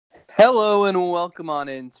Hello and welcome on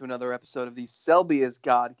into another episode of the Selby is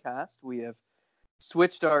Godcast. We have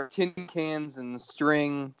switched our tin cans and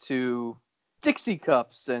string to Dixie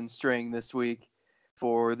cups and string this week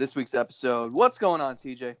for this week's episode. What's going on,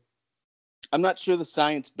 TJ? I'm not sure the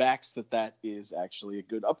science backs that is actually a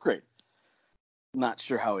good upgrade. I'm not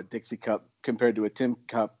sure how a Dixie cup compared to a tin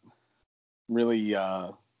cup really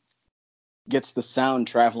gets the sound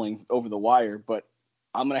traveling over the wire, but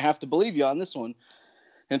I'm going to have to believe you on this one.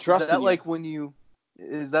 And trust Is that like when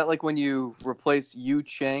you replace Yu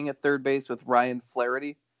Chang at third base with Ryan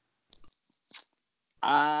Flaherty?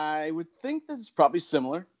 I would think that it's probably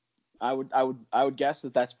similar. I would guess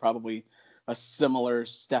that that's probably a similar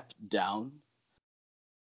step down.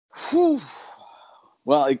 Whew.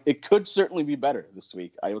 Well, it could certainly be better this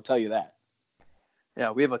week. I will tell you that.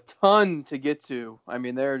 Yeah, we have a ton to get to. I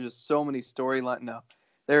mean, there are just so many storylines. No,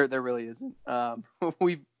 there really isn't.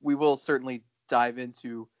 We will certainly dive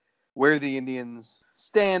into where the Indians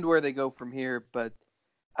stand, where they go from here. But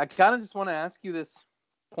I kind of just want to ask you this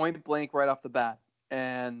point blank right off the bat.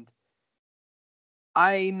 And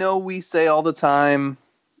I know we say all the time,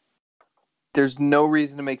 there's no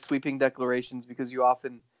reason to make sweeping declarations because you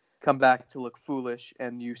often come back to look foolish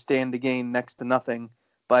and you stand to gain next to nothing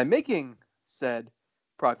by making said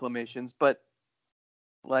proclamations. But,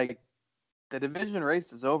 like, the division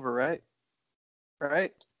race is over, right?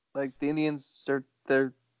 Right? Like, the Indians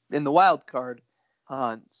they're in the wild card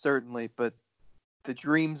hunt, certainly, but the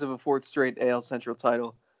dreams of a fourth straight AL Central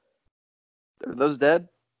title, are those dead?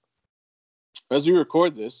 As we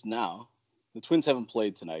record this now, the Twins haven't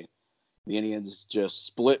played tonight. The Indians just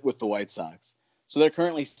split with the White Sox. So they're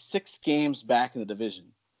currently 6 games back in the division.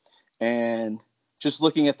 And just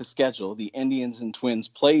looking at the schedule, the Indians and Twins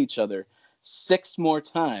play each other 6 more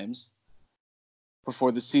times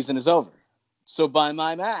before the season is over. So by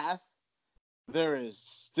my math, there is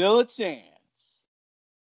still a chance.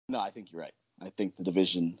 No, I think you're right. I think the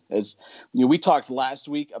division we talked last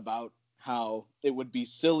week about how it would be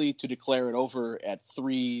silly to declare it over at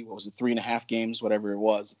 3.5 games, whatever it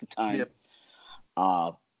was at the time.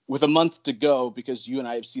 Yep. With a month to go, because you and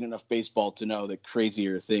I have seen enough baseball to know that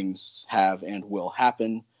crazier things have and will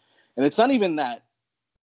happen. And it's not even that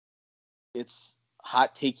it's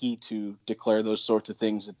hot takey to declare those sorts of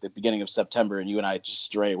things at the beginning of September, and you and I just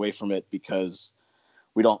stray away from it because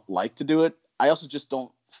we don't like to do it. I also just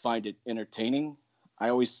don't find it entertaining. I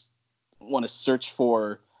always want to search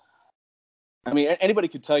for, I mean, anybody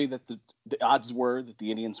could tell you that the odds were that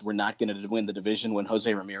the Indians were not going to win the division when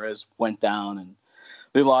Jose Ramirez went down, and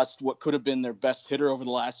they lost what could have been their best hitter over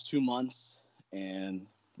the last 2 months, and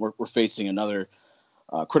we're facing another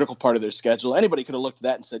critical part of their schedule. Anybody could have looked at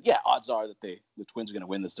that and said, yeah, odds are that the Twins are going to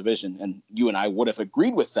win this division. And you and I would have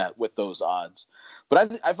agreed with that, with those odds.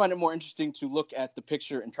 But I find it more interesting to look at the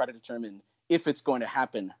picture and try to determine if it's going to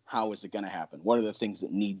happen, how is it going to happen? What are the things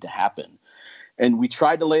that need to happen? And we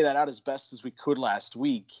tried to lay that out as best as we could last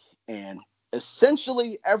week. And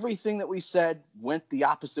essentially everything that we said went the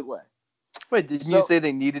opposite way. Wait, didn't you say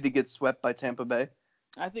they needed to get swept by Tampa Bay?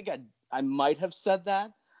 I think I might have said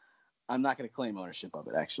that. I'm not going to claim ownership of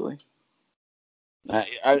it, actually.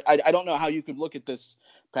 I don't know how you could look at this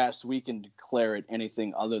past week and declare it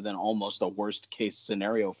anything other than almost a worst-case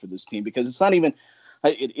scenario for this team, because it's not even –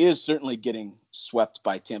 it is certainly getting swept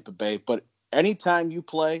by Tampa Bay, but anytime you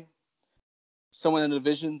play someone in the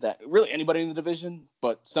division that – really anybody in the division,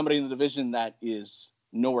 but somebody in the division that is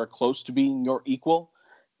nowhere close to being your equal,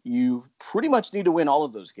 you pretty much need to win all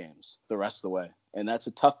of those games the rest of the way. And that's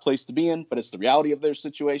a tough place to be in, but it's the reality of their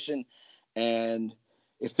situation. And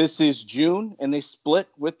if this is June and they split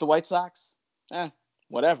with the White Sox,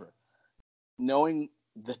 whatever. Knowing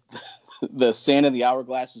that the sand in the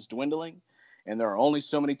hourglass is dwindling, and there are only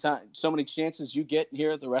so many chances you get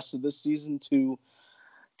here the rest of this season to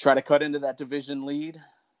try to cut into that division lead,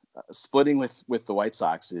 splitting with the White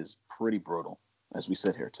Sox is pretty brutal as we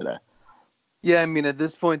sit here today. Yeah, I mean, at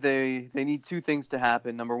this point, they need 2 things to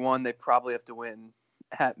happen. Number one, they probably have to win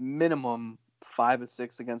at minimum 5 of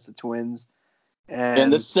 6 against the Twins.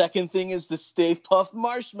 And the second thing is the Stay Puft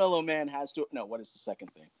Marshmallow Man has to – no, what is the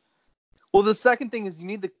second thing? Well, the second thing is you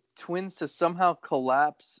need the Twins to somehow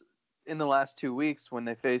collapse in the last 2 weeks when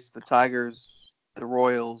they face the Tigers, the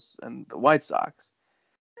Royals, and the White Sox.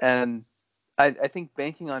 And I think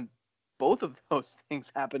banking on both of those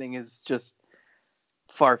things happening is just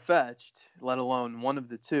far-fetched, let alone one of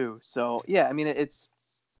the two. So, yeah, I mean,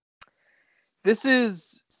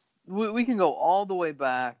 we can go all the way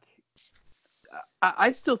back.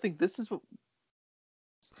 I still think this is what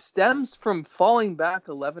stems from falling back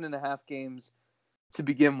 11.5 games to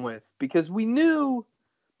begin with, because we knew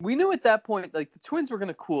we knew at that point, like, the Twins were going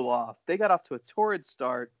to cool off. They got off to a torrid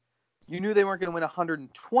start. You knew they weren't going to win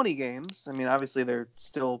 120 games. I mean, obviously they're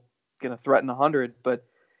still going to threaten 100, but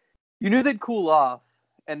you knew they'd cool off,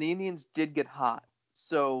 and the Indians did get hot.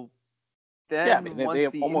 So Yeah, I then mean, they once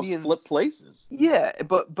have the almost Indians, flipped places. yeah,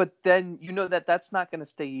 but then you know that that's not going to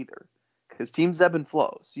stay either, because teams ebb and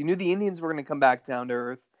flow. So you knew the Indians were going to come back down to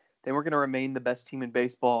earth. They weren't going to remain the best team in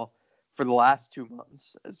baseball for the last 2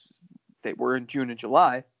 months, as they were in June and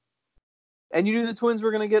July. And you knew the Twins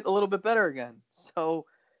were going to get a little bit better again. So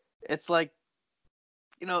it's like,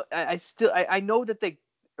 I know that they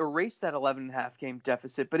erased that 11.5 game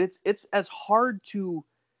deficit, but it's as hard to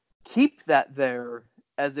keep that there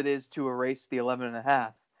as it is to erase the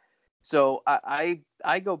 11.5. So I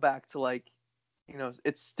go back to, like,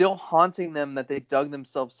 it's still haunting them that they dug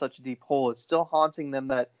themselves such a deep hole. It's still haunting them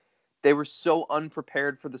that they were so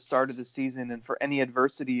unprepared for the start of the season and for any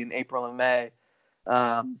adversity in April and May.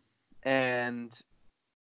 And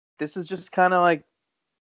this is just kind of like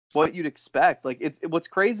what you'd expect. Like, what's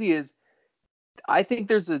crazy is I think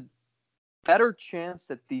there's a better chance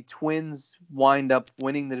that the Twins wind up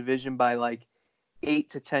winning the division by like 8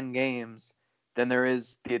 to 10 games than there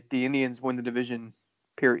is the Indians win the division,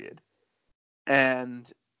 period.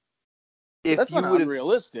 And But if that's you not would have,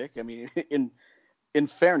 unrealistic. I mean, in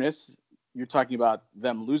fairness, you're talking about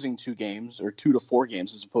them losing 2 games or 2 to 4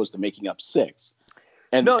 games as opposed to making up 6,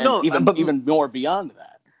 and no, even more beyond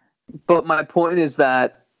that. But my point is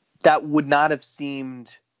that would not have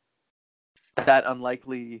seemed that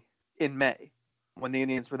unlikely in May when the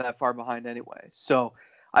Indians were that far behind anyway. So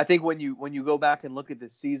I think when you go back and look at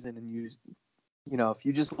this season and if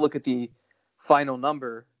you just look at the final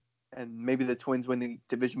number and maybe the Twins win the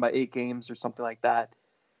division by 8 games or something like that,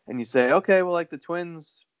 and you say, okay, well, like, the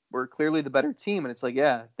Twins were clearly the better team, and it's like,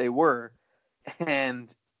 yeah, they were,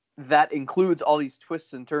 and that includes all these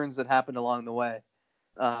twists and turns that happened along the way.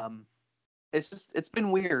 It's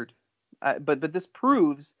been weird, but this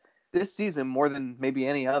proves this season more than maybe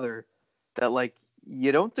any other that, like,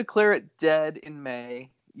 you don't declare it dead in May,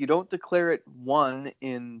 you don't declare it won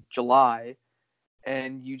in July,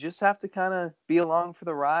 and you just have to kind of be along for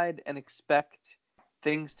the ride and expect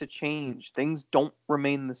things to change. Things don't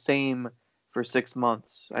remain the same for 6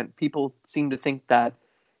 months, and people seem to think that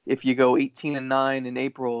if you go 18-9 in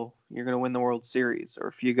April, you're going to win the World Series, or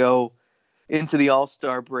if you go into the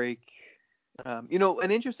All-Star break. An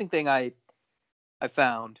interesting thing I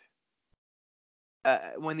found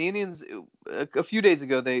when the Indians a few days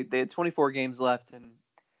ago they had 24 games left, and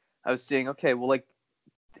I was saying, okay, well, like,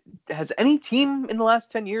 has any team in the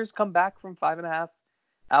last 10 years come back from 5.5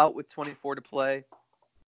 out with 24 to play?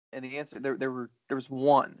 And the answer, there was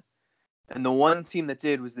one, and the one team that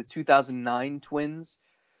did was the 2009 Twins.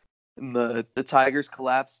 And the Tigers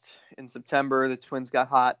collapsed in September. The Twins got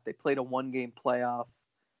hot. They played a 1-game playoff.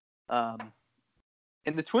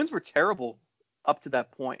 And the Twins were terrible up to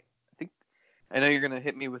that point. I know you're going to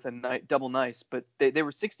hit me with a double nice, but they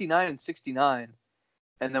were 69-69.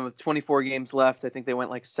 And then with 24 games left, I think they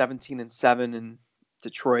went like 17-7, and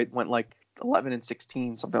Detroit went like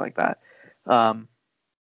 11-16, something like that.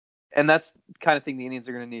 And that's the kind of thing the Indians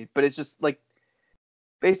are going to need. But it's just like,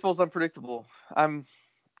 baseball's unpredictable. I'm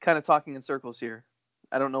kind of talking in circles here.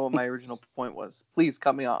 I don't know what my original point was. Please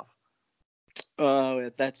cut me off.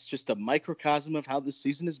 That's just a microcosm of how this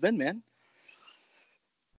season has been, man.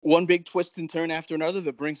 One big twist and turn after another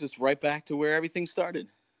that brings us right back to where everything started,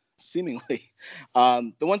 seemingly.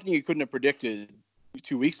 The one thing you couldn't have predicted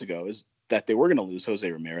 2 weeks ago is that they were going to lose Jose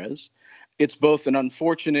Ramirez. It's both an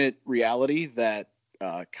unfortunate reality that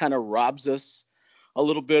kind of robs us a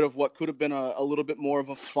little bit of what could have been a little bit more of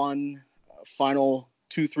a fun final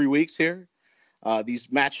 2-3 weeks here. These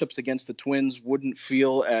matchups against the Twins wouldn't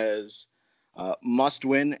feel as must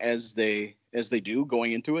win as they do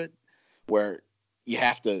going into it, where you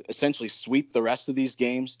have to essentially sweep the rest of these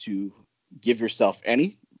games to give yourself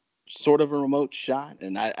any sort of a remote shot,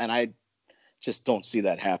 and I just don't see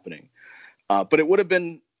that happening. But it would have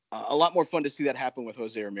been a lot more fun to see that happen with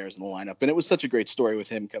Jose Ramirez in the lineup, and it was such a great story with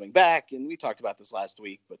him coming back, and we talked about this last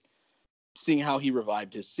week, but seeing how he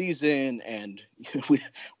revived his season, and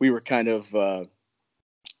we were kind of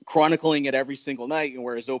chronicling it every single night, and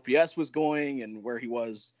where his OPS was going and where he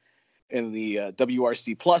was in the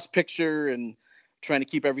WRC plus picture, and trying to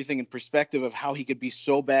keep everything in perspective of how he could be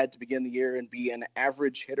so bad to begin the year and be an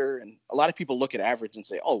average hitter. And a lot of people look at average and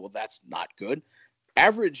say, oh, well, that's not good.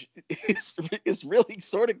 Average is really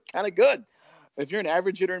sort of kind of good. If you're an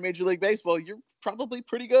average hitter in Major League Baseball, you're probably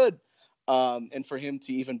pretty good. And for him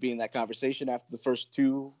to even be in that conversation after the first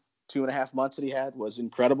two 2.5 months that he had was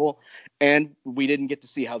incredible. And we didn't get to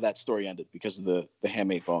see how that story ended because of the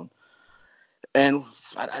hamate bone. And,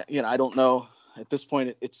 I don't know. At this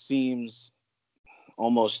point, it seems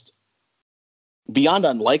almost beyond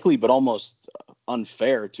unlikely, but almost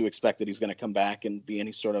unfair to expect that he's going to come back and be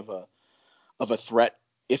any sort of a threat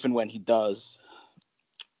if and when he does.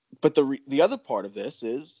 But the other part of this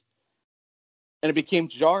is, and it became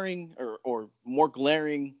jarring or more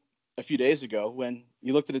glaring a few days ago when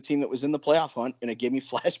you looked at a team that was in the playoff hunt, and it gave me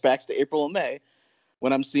flashbacks to April and May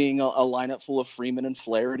when I'm seeing a lineup full of Freeman and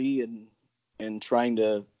Flaherty and trying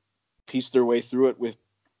to piece their way through it with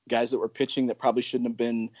guys that were pitching that probably shouldn't have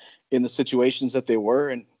been in the situations that they were.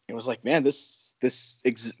 And it was like, man, this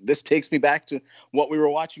takes me back to what we were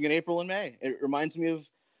watching in April and May. It reminds me of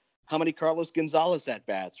how many Carlos Gonzalez at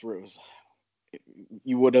bats where it was,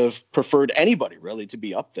 you would have preferred anybody really to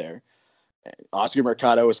be up there. Oscar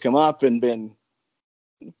Mercado has come up and been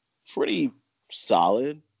pretty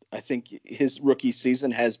solid. I think his rookie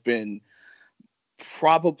season has been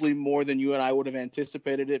probably more than you and I would have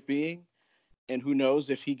anticipated it being. And who knows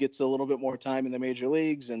if he gets a little bit more time in the major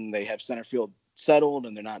leagues and they have center field settled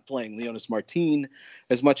and they're not playing Leonis Martin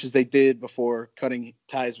as much as they did before cutting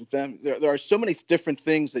ties with them. There are so many different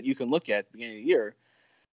things that you can look at the beginning of the year.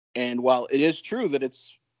 And while it is true that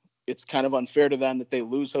it's kind of unfair to them that they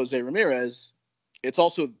lose Jose Ramirez, it's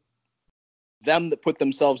also them that put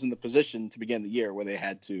themselves in the position to begin the year where they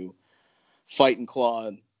had to fight and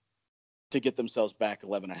claw to get themselves back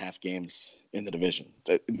 11 and a half games in the division.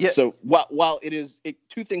 Yeah. So while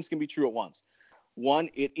two things can be true at once. One,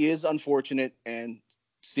 it is unfortunate and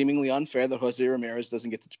seemingly unfair that Jose Ramirez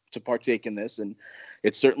doesn't get to partake in this. And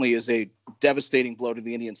it certainly is a devastating blow to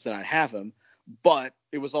the Indians to not have him. But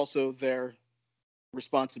it was also their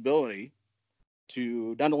responsibility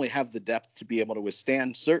to not only have the depth to be able to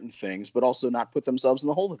withstand certain things, but also not put themselves in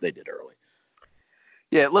the hole that they did early.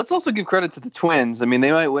 Yeah, let's also give credit to the Twins. I mean,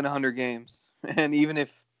 they might win 100 games. And even if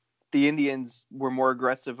the Indians were more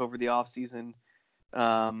aggressive over the offseason,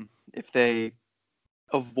 if they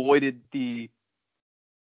avoided the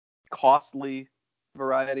costly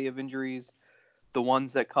variety of injuries, the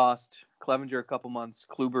ones that cost Clevinger a couple months,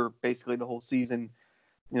 Kluber basically the whole season,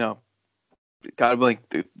 God willing,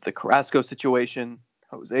 the Carrasco situation,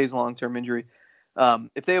 Jose's long-term injury.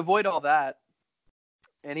 If they avoid all that,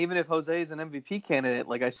 and even if Jose is an MVP candidate,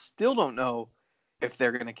 I still don't know if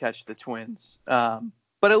they're going to catch the Twins.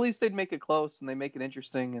 But at least they'd make it close and they make it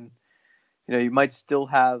interesting. And, you might still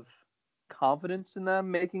have confidence in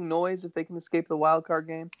them making noise if they can escape the wild card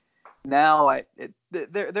game. Now,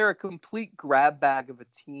 they're a complete grab bag of a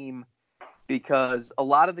team because a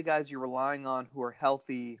lot of the guys you're relying on who are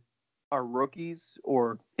healthy are rookies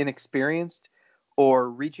or inexperienced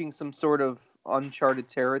or reaching some sort of uncharted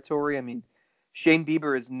territory. I mean, Shane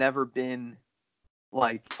Bieber has never been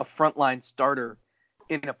like a frontline starter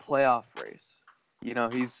in a playoff race.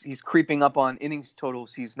 He's creeping up on innings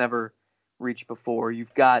totals he's never reached before.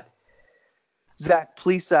 You've got Zach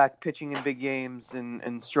Plesac pitching in big games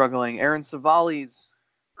and struggling. Aaron Savali's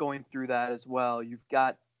going through that as well. You've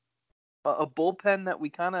got a bullpen that we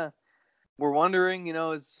kind of were wondering,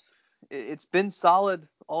 it's been solid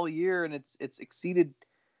all year and it's exceeded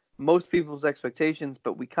most people's expectations,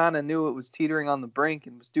 but we kind of knew it was teetering on the brink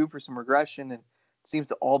and was due for some regression, and it seems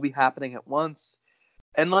to all be happening at once.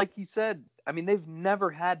 And like you said, I mean, they've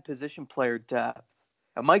never had position player depth.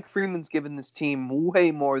 And Mike Freeman's given this team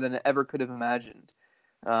way more than it ever could have imagined.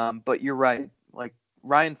 But you're right.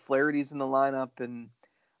 Ryan Flaherty's in the lineup, and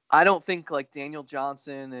I don't think Daniel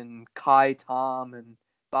Johnson and Kai Tom and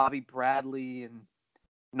Bobby Bradley and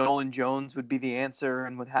Nolan Jones would be the answer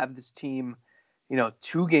and would have this team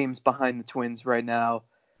 2 games behind the Twins right now.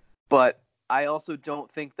 But I also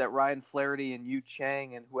don't think that Ryan Flaherty and Yu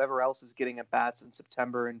Chang and whoever else is getting at bats in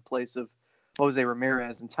September in place of Jose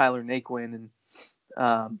Ramirez and Tyler Naquin and,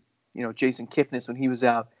 Jason Kipnis when he was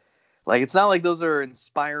out. It's not like those are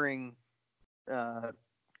inspiring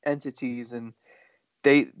entities, and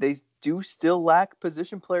they do still lack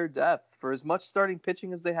position player depth. For as much starting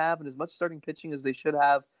pitching as they have and as much starting pitching as they should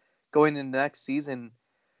have going into next season,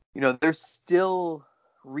 there's still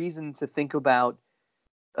reason to think about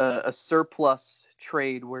a surplus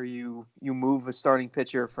trade where you move a starting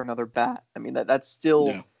pitcher for another bat. I mean, that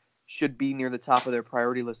still should be near the top of their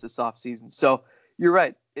priority list this offseason. So you're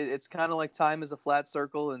right. It's kind of like time is a flat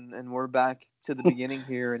circle, and we're back to the beginning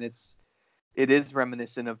here, and it is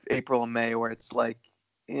reminiscent of April and May where it's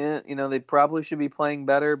they probably should be playing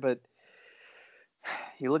better, but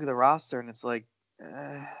you look at the roster and it's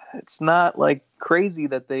it's not crazy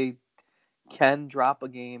that they can drop a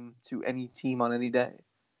game to any team on any day.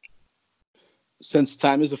 Since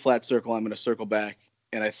time is a flat circle, I'm going to circle back.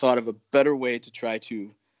 And I thought of a better way to try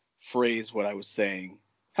to phrase what I was saying.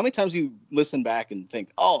 How many times do you listen back and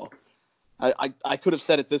think, oh, I could have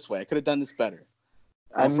said it this way. I could have done this better.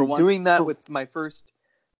 I'm doing that with my first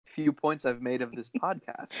few points I've made of this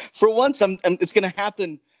podcast. For once, it's going to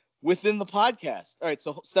happen within the podcast. All right,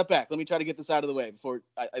 so step back. Let me try to get this out of the way before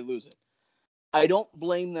I lose it. I don't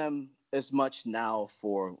blame them as much now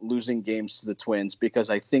for losing games to the Twins because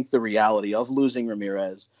I think the reality of losing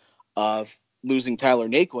Ramirez, of losing Tyler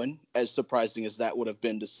Naquin, as surprising as that would have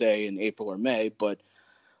been to say in April or May, but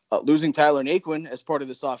losing Tyler Naquin as part of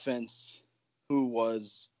this offense, who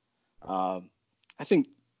was, I think,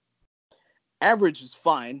 average is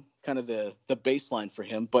fine, kind of the baseline for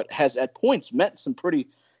him, but has at points meant some pretty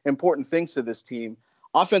important things to this team,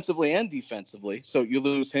 offensively and defensively. So you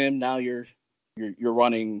lose him, now you're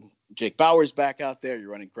running Jake Bauers back out there, you're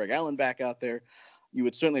running Craig Allen back out there. You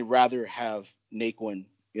would certainly rather have Naquin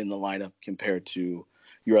in the lineup compared to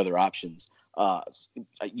your other options.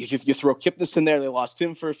 You throw Kipnis in there, they lost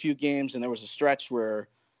him for a few games, and there was a stretch where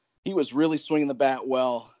he was really swinging the bat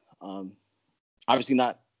well. Obviously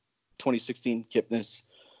not 2016 Kipnis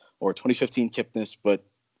or 2015 Kipnis, but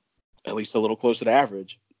at least a little closer to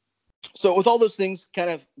average. So with all those things kind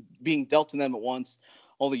of being dealt to them at once,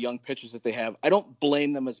 all the young pitchers that they have, I don't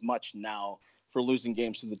blame them as much now for losing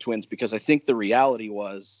games to the Twins because I think the reality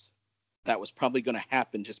was that was probably going to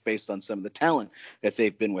happen just based on some of the talent that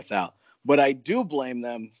they've been without. But I do blame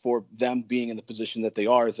them for them being in the position that they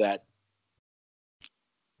are, that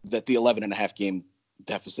the 11.5 game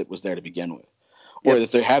deficit was there to begin with, or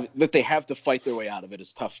that they have to fight their way out of it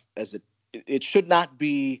as tough as it should not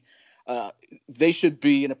be. They should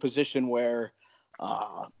be in a position where,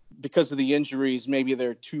 because of the injuries, maybe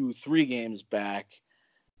they're 2-3 games back,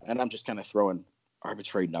 and I'm just kind of throwing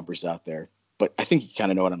arbitrary numbers out there, but I think you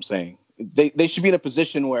kind of know what I'm saying. They should be in a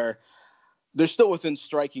position where they're still within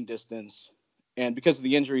striking distance, and because of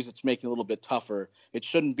the injuries, it's making it a little bit tougher. It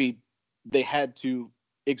shouldn't be they had to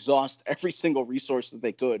exhaust every single resource that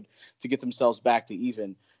they could to get themselves back to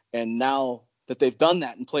even. And now that they've done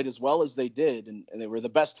that and played as well as they did, and they were the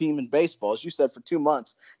best team in baseball, as you said, for 2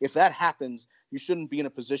 months, if that happens, you shouldn't be in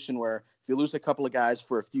a position where if you lose a couple of guys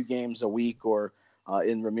for a few games a week, or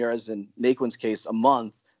in Ramirez and Naquin's case, a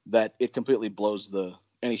month, that it completely blows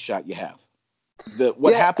any shot you have.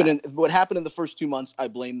 What happened in the first 2 months, I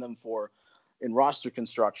blame them for in roster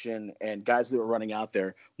construction and guys that were running out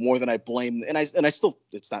there more than I blame. And I still,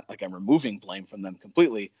 it's not like I'm removing blame from them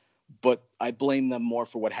completely, but I blame them more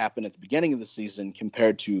for what happened at the beginning of the season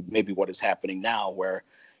compared to maybe what is happening now, where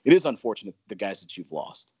it is unfortunate, the guys that you've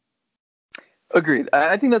lost. Agreed.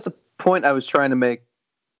 I think that's a point I was trying to make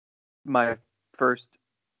my first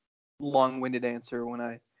long-winded answer when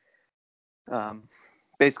I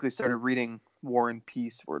basically started reading War and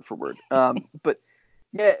Peace word for word. But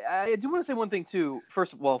yeah, I do want to say one thing too.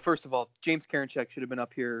 First of all, James Karinchak should have been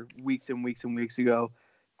up here weeks and weeks and weeks ago.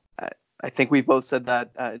 I think we both said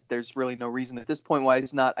that. There's really no reason at this point why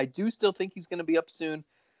he's not. I do still think he's going to be up soon.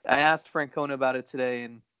 I asked Francona about it today,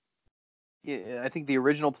 and I think the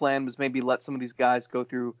original plan was maybe let some of these guys go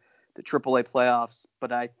through the AAA playoffs,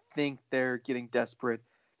 but I think they're getting desperate,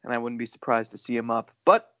 and I wouldn't be surprised to see him up.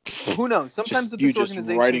 But who knows? Sometimes with this organization,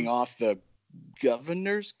 just writing off the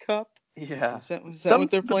Governor's Cup. Yeah, is that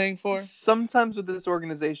what they're playing for? Sometimes with this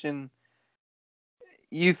organization,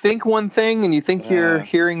 you think one thing and you think you're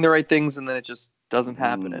hearing the right things, and then it just doesn't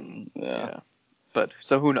happen. And but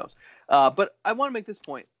so who knows? But I want to make this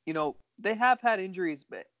point. They have had injuries,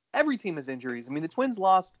 but every team has injuries. I mean, the Twins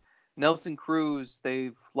lost Nelson Cruz.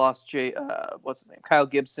 They've lost Kyle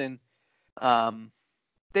Gibson.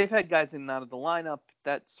 They've had guys in and out of the lineup.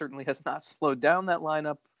 That certainly has not slowed down that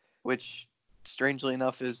lineup, which, strangely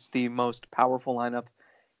enough, is the most powerful lineup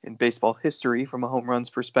in baseball history from a home runs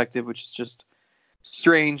perspective, which is just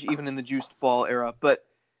strange, even in the juiced ball era. But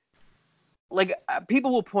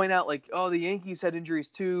people will point out, the Yankees had injuries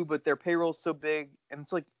too, but their payroll's so big. And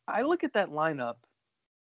it's I look at that lineup,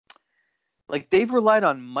 they've relied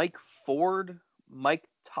on Mike Ford, Mike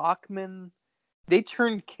Tauchman. They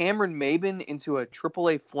turned Cameron Maybin into a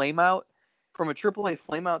AAA flameout, from a AAA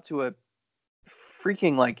flameout to a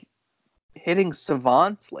freaking hitting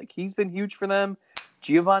savant. He's been huge for them.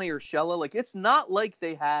 Giovanni Urshela. It's not like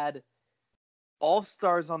they had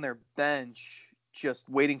all-stars on their bench just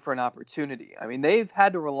waiting for an opportunity. I mean, they've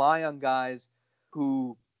had to rely on guys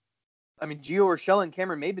who, Gio Urshela and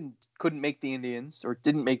Cameron Maybin couldn't make the Indians, or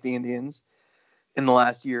didn't make the Indians in the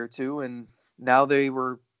last year or two, and now they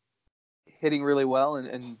were hitting really well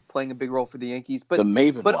and playing a big role for the Yankees. But the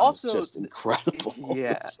Maybin also was just incredible.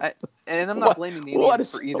 Yeah, and I'm not blaming the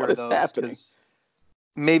Indians for either of those.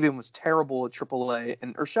 Maben was terrible at AAA,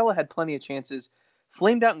 and Urshela had plenty of chances.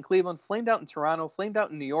 Flamed out in Cleveland, flamed out in Toronto, flamed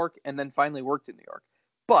out in New York, and then finally worked in New York.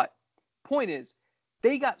 But point is,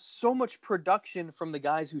 they got so much production from the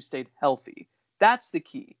guys who stayed healthy. That's the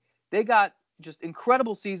key. They got just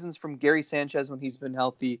incredible seasons from Gary Sanchez when he's been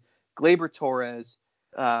healthy, Gleyber Torres,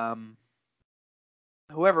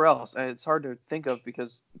 whoever else. It's hard to think of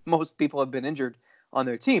because most people have been injured on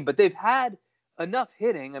their team, but they've had enough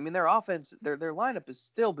hitting. I mean, their offense, their lineup has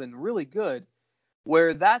still been really good,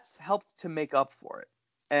 where that's helped to make up for it.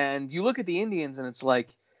 And you look at the Indians, and it's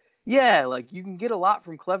like, yeah, like you can get a lot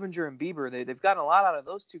from Clevinger and Bieber. They've gotten a lot out of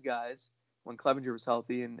those two guys when Clevinger was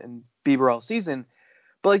healthy and Bieber all season.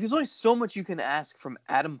 But like, there's only so much you can ask from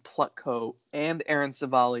Adam Plutko and Aaron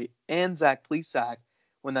Savali and Zach Plesac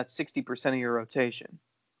when that's 60% of your rotation.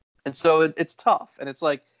 And so it's tough. And it's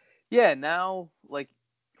like, yeah, now like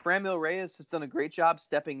Franmil Reyes has done a great job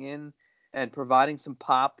stepping in and providing some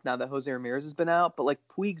pop now that Jose Ramirez has been out. But like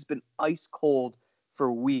Puig's been ice cold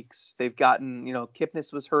for weeks. They've gotten,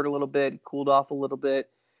 Kipnis was hurt a little bit, cooled off a little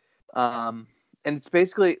bit. And it's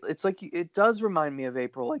basically, it's like, it does remind me of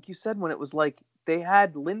April. Like you said, when it was like they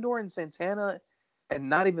had Lindor and Santana, and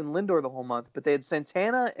not even Lindor the whole month, but they had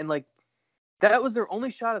Santana, and like that was their only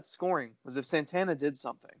shot at scoring was if Santana did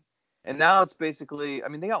something. And now it's basically, I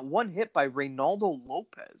mean, they got one hit by Reynaldo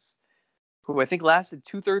Lopez, who I think lasted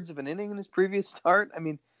 2/3 of an inning in his previous start. I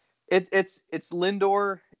mean, it's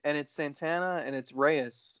Lindor and it's Santana and it's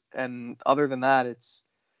Reyes. And other than that, it's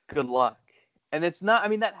good luck. And it's not, I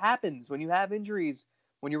mean, that happens when you have injuries,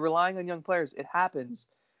 when you're relying on young players, it happens.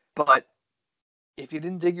 But if you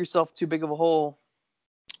didn't dig yourself too big of a hole,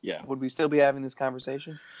 yeah, would we still be having this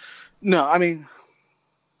conversation? No, I mean,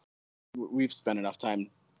 we've spent enough time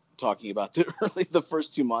talking about the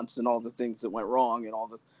first 2 months and all the things that went wrong and all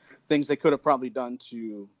the things they could have probably done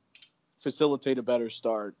to facilitate a better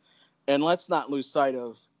start. And let's not lose sight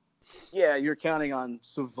of, you're counting on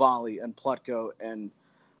Savali and Plutko and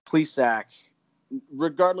Plesac,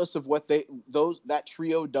 regardless of what that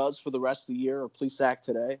trio does for the rest of the year, or Plesac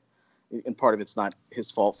today. And part of it's not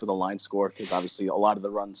his fault for the line score, because obviously a lot of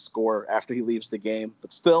the runs score after he leaves the game.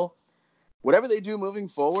 But still, whatever they do moving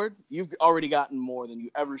forward, you've already gotten more than you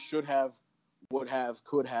ever should have, would have,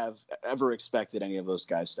 could have ever expected any of those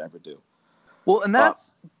guys to ever do. Well, and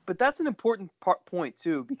that's an important point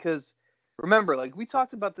too, because remember, like we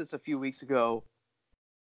talked about this a few weeks ago,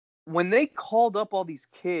 when they called up all these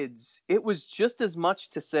kids, it was just as much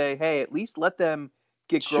to say, hey, at least let them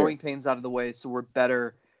get growing pains out of the way so we're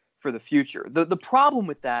better for the future. The problem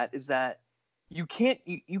with that is that you can't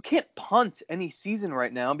punt any season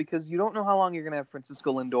right now because you don't know how long you're going to have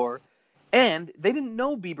Francisco Lindor. And they didn't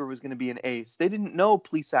know Bieber was going to be an ace. They didn't know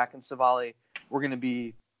Plesac and Savali were going to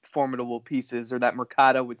be formidable pieces, or that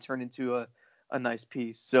Mercado would turn into a nice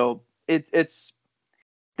piece. So it's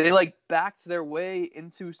they like backed their way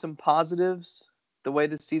into some positives the way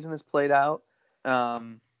this season has played out.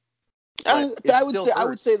 I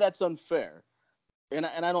would say that's unfair. And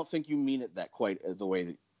I don't think you mean it that quite the way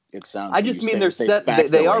that it sounds. I just mean they're set.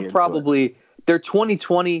 They are probably their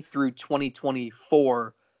 2020 through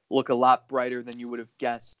 2024 look a lot brighter than you would have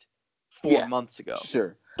guessed 4 months ago.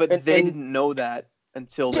 Sure, but they didn't know that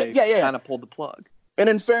until they kind of pulled the plug. And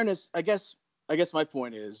in fairness, I guess my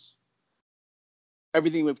point is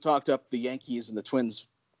everything we've talked up the Yankees and the Twins,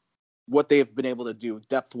 what they have been able to do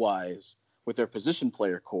depth-wise with their position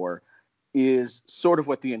player core is sort of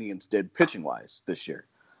what the Indians did pitching-wise this year.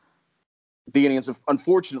 The Indians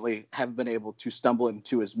unfortunately haven't been able to stumble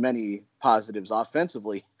into as many positives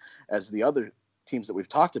offensively as the other teams that we've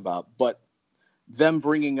talked about, but them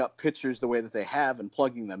bringing up pitchers the way that they have and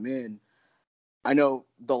plugging them in, I know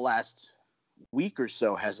the last week or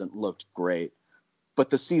so hasn't looked great, but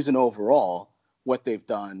the season overall, what they've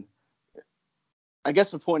done, I guess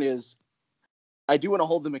the point is, I do want to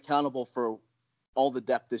hold them accountable for all the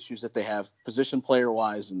depth issues that they have position player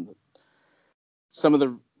wise and some of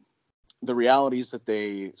the realities that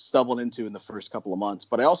they stumbled into in the first couple of months.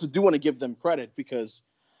 But I also do want to give them credit because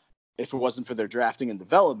if it wasn't for their drafting and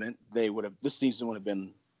development, this season would have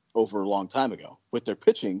been over a long time ago. With their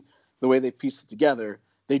pitching, the way they pieced it together,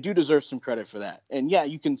 they do deserve some credit for that. And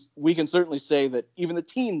we can certainly say that even the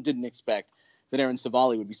team didn't expect that Aaron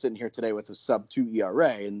Savali would be sitting here today with a sub-2 ERA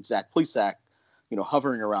and Zach Plesac,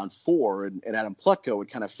 hovering around 4, and Adam Plutko would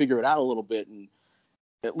kind of figure it out a little bit and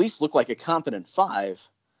at least look like a competent 5.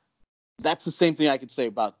 That's the same thing I could say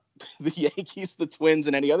about the Yankees, the Twins,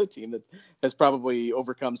 and any other team that has probably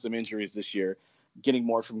overcome some injuries this year. getting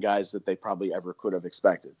more from guys that they probably ever could have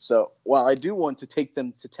expected. So while I do want to take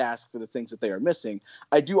them to task for the things that they are missing,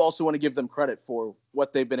 I do also want to give them credit for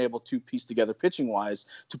what they've been able to piece together pitching-wise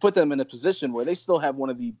to put them in a position where they still have one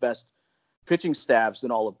of the best pitching staffs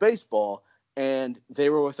in all of baseball, and they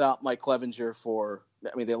were without Mike Clevinger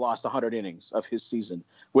they lost 100 innings of his season,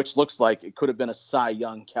 which looks like it could have been a Cy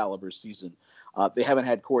Young caliber season. They haven't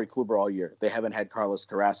had Corey Kluber all year. They haven't had Carlos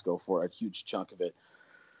Carrasco for a huge chunk of it.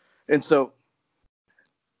 And so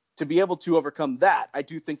to be able to overcome that, I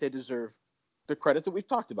do think they deserve the credit that we've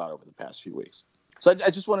talked about over the past few weeks. So I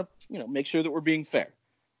just want to, make sure that we're being fair.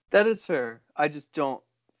 That is fair. I just don't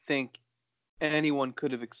think anyone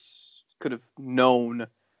could have known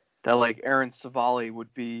that like Aaron Savali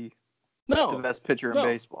would be the best pitcher in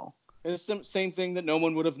baseball. And it's the same thing that no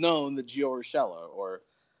one would have known that Gio Urshela or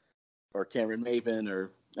Cameron Maybin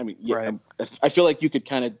right. I feel like you could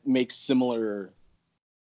kind of you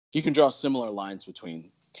can draw similar lines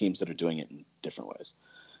between teams that are doing it in different ways.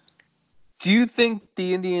 Do you think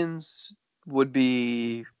the Indians would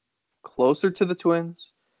be closer to the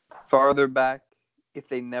Twins, farther back, if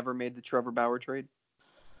they never made the Trevor Bauer trade?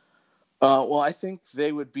 Well, I think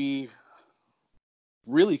they would be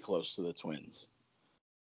really close to the Twins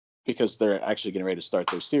because they're actually getting ready to start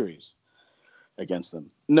their series against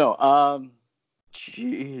them. No,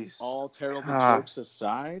 jeez. All terrible jokes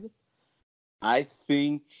aside, I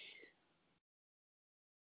think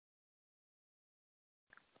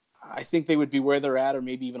they would be where they're at, or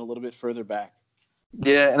maybe even a little bit further back.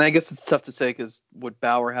 Yeah, and I guess it's tough to say because would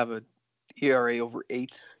Bauer have a ERA over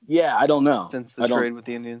 8? Yeah, I don't know. Since the trade with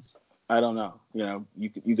the Indians, I don't know.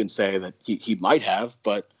 You can say that he might have,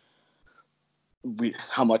 but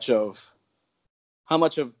how much of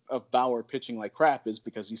Bauer pitching like crap is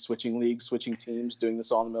because he's switching leagues, switching teams, doing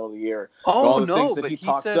this all in the middle of the year. Oh, no, but he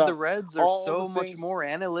said the Reds are so much more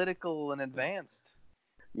analytical and advanced.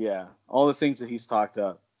 Yeah, all the things that he's talked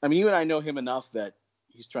up. I mean, you and I know him enough that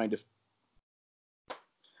he's trying to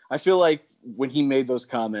 – I feel like when he made those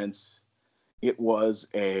comments, it was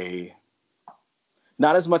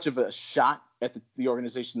not as much of a shot at the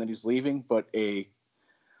organization that he's leaving, but a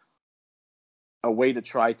way to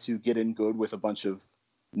try to get in good with a bunch of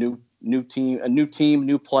new team,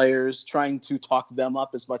 new players, trying to talk them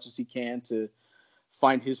up as much as he can to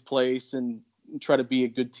find his place and try to be a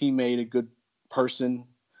good teammate, a good person.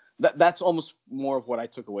 That's almost more of what I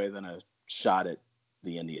took away than a shot at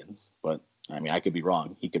the Indians. But I mean, I could be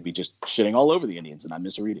wrong. He could be just shitting all over the Indians, and I'm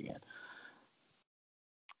misreading it.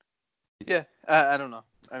 Yeah, I don't know.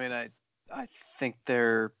 I mean, I think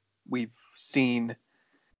we've seen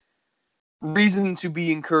reason to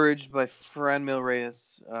be encouraged by Franmil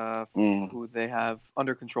Reyes, who they have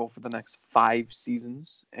under control for the next 5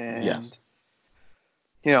 seasons. And, yes.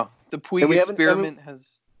 The Puig experiment has...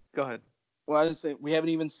 Go ahead. Well, I was saying, we haven't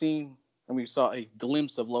even seen... And we saw a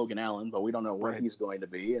glimpse of Logan Allen, but we don't know what he's going to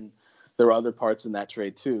be. And there are other parts in that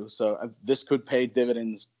trade, too. So this could pay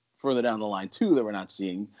dividends further down the line, too, that we're not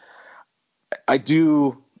seeing. I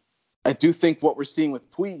do think what we're seeing with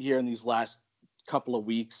Puig here in these last couple of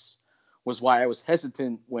weeks was why I was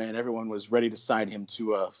hesitant when everyone was ready to sign him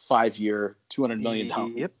to a 5-year, $200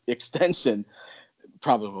 million extension.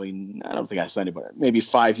 Probably, I don't think I signed it, but maybe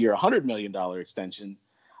 5-year, $100 million extension.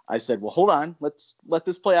 I said, well, hold on. Let's let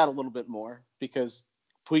this play out a little bit more because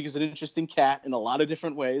Puig is an interesting cat in a lot of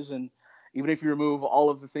different ways. And even if you remove all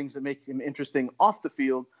of the things that make him interesting off the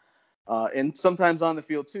field and sometimes on the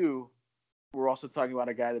field too, we're also talking about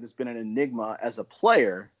a guy that has been an enigma as a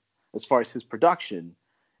player as far as his production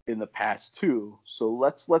in the past too. So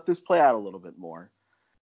let's let this play out a little bit more.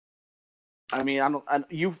 I mean,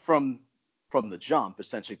 you from the jump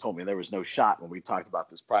essentially told me there was no shot when we talked about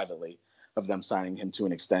this privately of them signing him to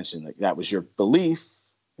an extension. That was your belief.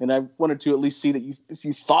 And I wanted to at least see that if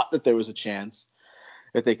you thought that there was a chance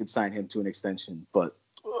that they could sign him to an extension. But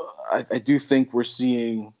I do think we're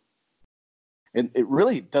seeing, and it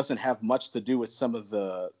really doesn't have much to do with some of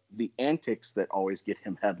the antics that always get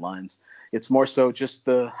him headlines. It's more so just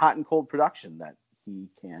the hot and cold production that he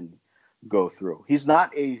can go through. He's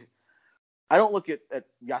not I don't look at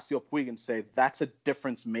Yasiel Puig and say that's a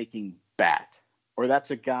difference-making bat, or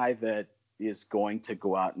that's a guy that is going to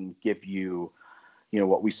go out and give you,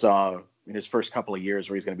 what we saw in his first couple of years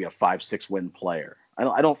where he's going to be a 5-6 win player.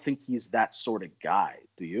 I don't think he's that sort of guy.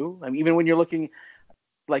 Do you? I mean, even when you're looking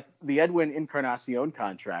like the Edwin Encarnacion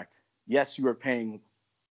contract, yes, you were paying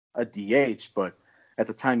a DH, but at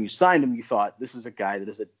the time you signed him, you thought this is a guy that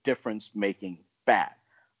is a difference-making bat.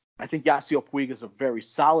 I think Yasiel Puig is a very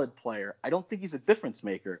solid player. I don't think he's a difference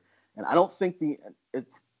maker, and I don't think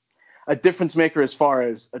a difference maker as far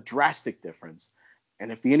as a drastic difference.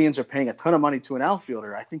 And if the Indians are paying a ton of money to an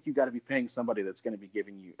outfielder, I think you got to be paying somebody that's going to be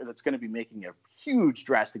making a huge,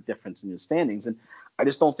 drastic difference in your standings. And I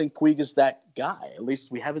just don't think Puig is that guy. At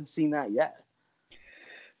least we haven't seen that yet.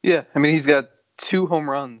 Yeah, I mean, he's got 2 home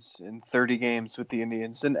runs in 30 games with the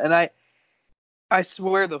Indians. And I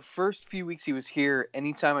swear the first few weeks he was here,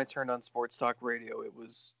 anytime I turned on sports talk radio, it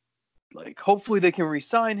was like, hopefully they can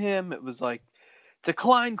re-sign him. It was like,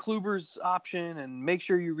 decline Kluber's option and make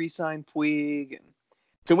sure you re-sign Puig. And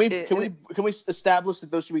Can we establish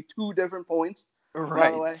that those should be 2 different points? Right.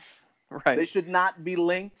 By the way, right. They should not be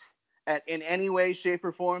linked in any way, shape,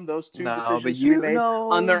 or form. Those 2 decisions but should be made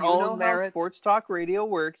on their own merit. How sports talk radio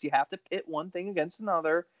works. You have to pit one thing against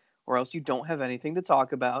another, or else you don't have anything to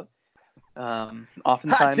talk about.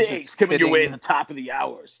 Oftentimes, hot takes coming your way at the top of the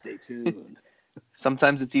hour. Stay tuned.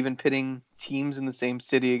 Sometimes it's even pitting teams in the same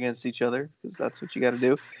city against each other, because that's what you got to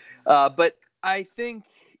do. But I think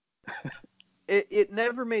it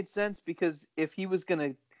never made sense, because if he was going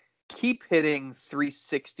to keep hitting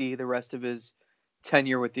 360 the rest of his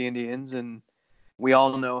tenure with the Indians, and we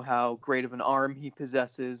all know how great of an arm he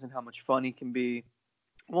possesses and how much fun he can be,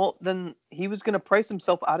 well, then he was going to price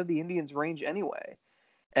himself out of the Indians' range anyway.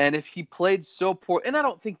 And if he played so poor, and I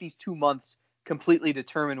don't think these 2 months completely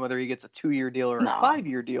determine whether he gets a 2-year deal or a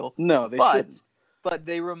 5-year deal. No, they shouldn't. But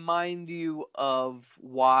they remind you of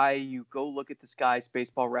why you go look at this guy's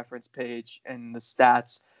baseball reference page, and the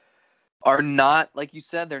stats are not, like you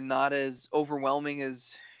said, they're not as overwhelming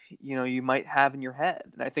as, you might have in your head.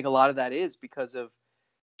 And I think a lot of that is because of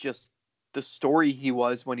just the story he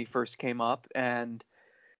was when he first came up, and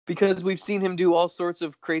because we've seen him do all sorts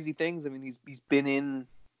of crazy things. I mean, he's been in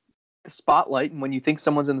the spotlight, and when you think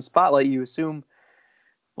someone's in the spotlight, you assume,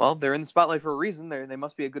 well, they're in the spotlight for a reason. They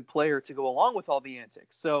must be a good player to go along with all the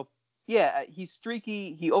antics. So yeah, he's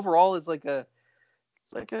streaky. He overall is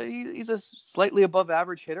he's a slightly above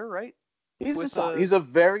average hitter, right? He's a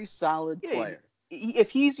very solid player. If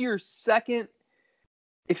he's your third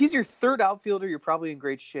outfielder, you're probably in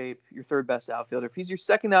great shape. Your third best outfielder. If he's your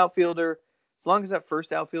second outfielder, as long as that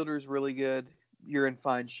first outfielder is really good, you're in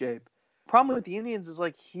fine shape. Problem with the Indians is,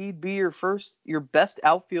 like, he'd be your best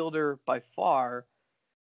outfielder by far.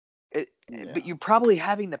 But you're probably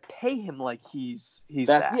having to pay him like he's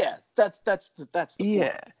that. Yeah, that's the point.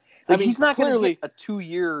 Like, I mean, he's not clearly going to get a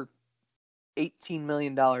 2-year, $18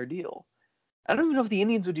 million deal. I don't even know if the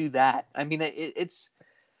Indians would do that. I mean, it's.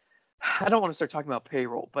 I don't want to start talking about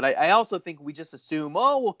payroll, but I also think we just assume,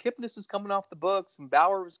 Kipnis is coming off the books and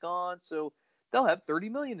Bauer was gone, so they'll have $30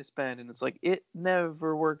 million to spend, and it's like, it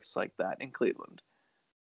never works like that in Cleveland.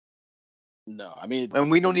 No, I mean, and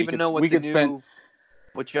we don't even know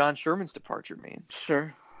what John Sherman's departure means.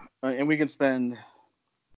 Sure, and we can spend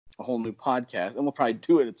a whole new podcast, and we'll probably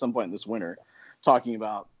do it at some point this winter, talking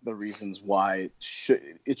about the reasons why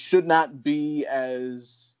it should not be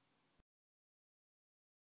as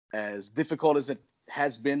difficult as it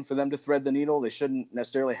has been for them to thread the needle. They shouldn't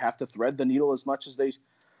necessarily have to thread the needle as much as they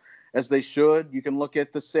should. You can look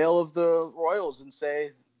at the sale of the Royals and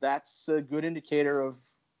say that's a good indicator of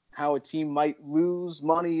how a team might lose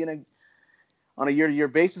money on a year-to-year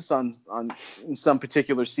basis in some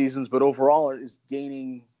particular seasons, but overall is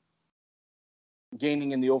gaining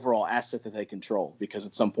in the overall asset that they control, because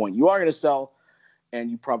at some point you are going to sell,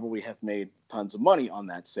 and you probably have made tons of money on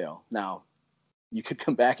that sale. Now, you could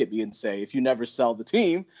come back at me and say, if you never sell the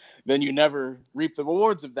team, then you never reap the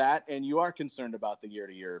rewards of that, and you are concerned about the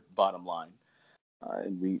year-to-year bottom line.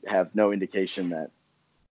 And we have no indication that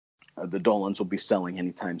the Dolans will be selling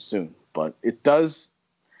anytime soon. But it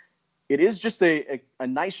is just a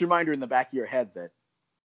nice reminder in the back of your head that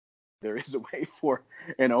there is a way for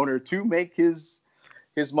an owner to make his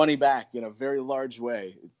money back in a very large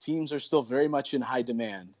way. Teams are still very much in high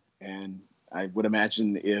demand, and I would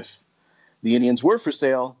imagine if the Indians were for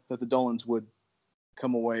sale, that the Dolans would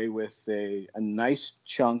come away with a nice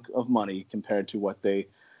chunk of money compared to what they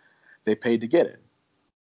paid to get it.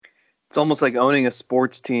 It's almost like owning a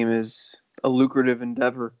sports team is a lucrative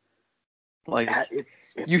endeavor. Like,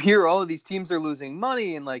 you hear all of these teams are losing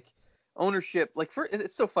money, and like ownership,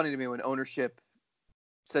 it's so funny to me when ownership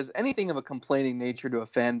says anything of a complaining nature to a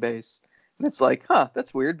fan base, and it's like,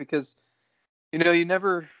 that's weird, because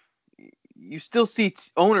you still see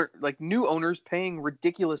new owners paying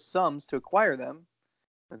ridiculous sums to acquire them.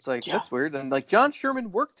 It's like, that's weird. And like, John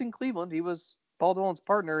Sherman worked in Cleveland. He was Paul Dolan's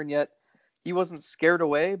partner, and yet he wasn't scared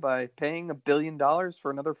away by paying $1 billion for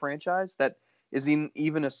another franchise that is in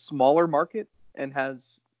even a smaller market and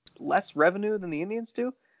has less revenue than the Indians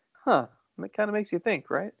do. That kind of makes you think,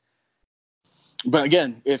 right? But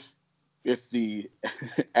again, if if the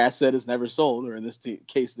asset is never sold, or in this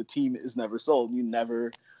case, the team is never sold, you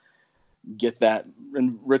never get that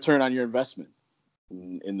return on your investment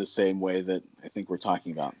in the same way that I think we're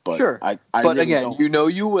talking about. But sure. I but really again, don't. you know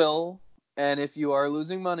you will. And if you are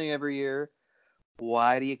losing money every year,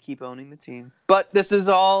 why do you keep owning the team? But this is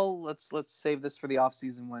all, let's save this for the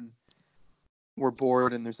offseason when we're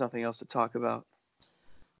bored and there's nothing else to talk about.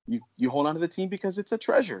 You hold on to the team because it's a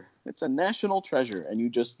treasure. It's a national treasure, and you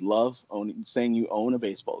just love saying you own a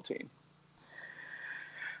baseball team.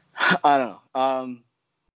 I don't know.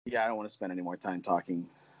 Yeah, I don't want to spend any more time talking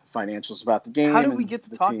financials about the game. How did we get to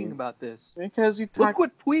talking team. about this? Because look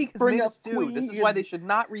what Puig has made us do. Puig. This is why they should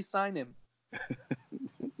not re-sign him.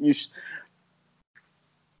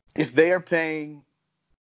 If they are paying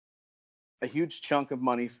a huge chunk of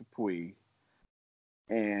money for Puig,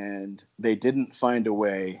 and they didn't find a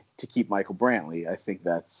way to keep Michael Brantley, I think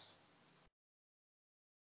that's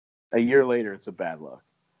a year later. It's a bad look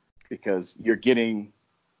because you're getting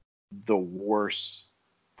the worst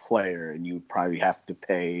player, and you probably have to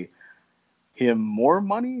pay him more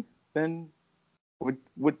money than would.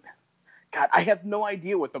 God, I have no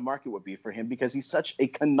idea what the market would be for him because he's such a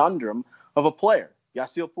conundrum of a player.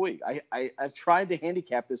 Yasiel Puig. I've tried to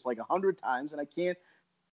handicap this like 100 times, and I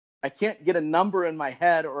can't get a number in my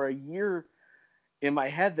head or a year in my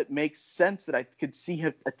head that makes sense that I could see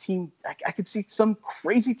a team. I could see some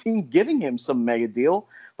crazy team giving him some mega deal,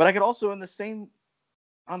 but I could also, on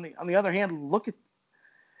the other hand, look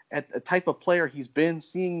at the type of player he's been,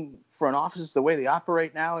 seeing front offices the way they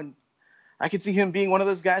operate now, and I could see him being one of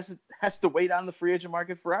those guys that has to wait on the free agent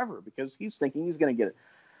market forever because he's thinking he's going to get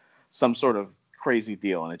some sort of crazy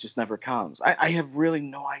deal, and it just never comes. I have really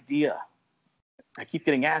no idea. I keep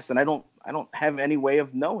getting asked, and I don't have any way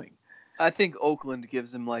of knowing. I think Oakland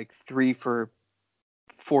gives him like 3 for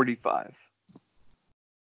 $45.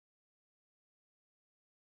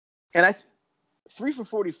 And 3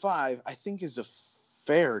 for $45, I think, is a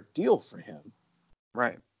fair deal for him.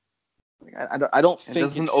 Right. I don't think.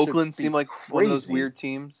 Doesn't Oakland seem like crazy. One of those weird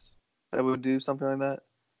teams that would do something like that?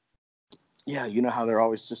 Yeah, you know how they're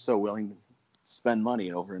always just so willing to spend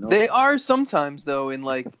money over and over. They are sometimes, though, in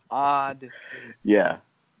like odd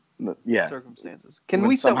circumstances. Can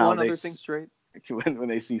we set one other thing straight? When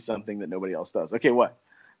they see something that nobody else does. Okay, what?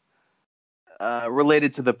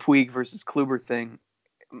 Related to the Puig versus Kluber thing,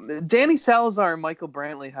 Danny Salazar and Michael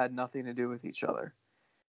Brantley had nothing to do with each other.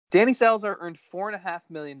 Danny Salazar earned $4.5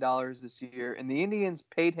 million this year, and the Indians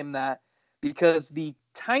paid him that because the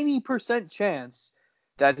tiny percent chance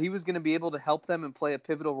that he was going to be able to help them and play a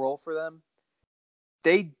pivotal role for them,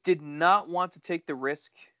 they did not want to take the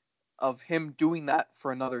risk of him doing that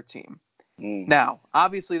for another team. Now,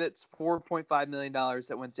 obviously, that's $4.5 million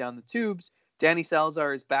that went down the tubes. Danny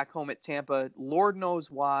Salazar is back home at Tampa. Lord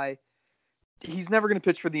knows why. He's never going to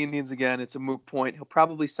pitch for the Indians again. It's a moot point. He'll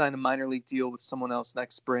probably sign a minor league deal with someone else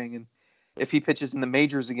next spring. And if he pitches in the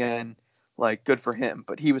majors again, like, good for him.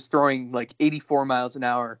 But he was throwing like 84 miles an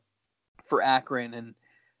hour for Akron, and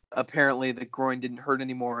apparently the groin didn't hurt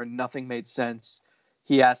anymore and nothing made sense.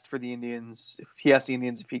 He asked the Indians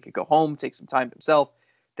if he could go home, take some time himself.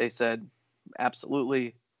 They said,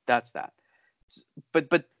 absolutely, that's that.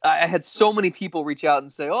 But I had so many people reach out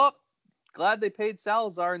and say, oh, glad they paid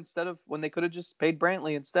Salazar instead of when they could have just paid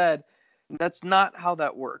Brantley instead. That's not how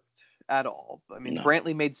that worked at all. I mean, no.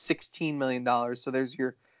 Brantley made $16 million, so there's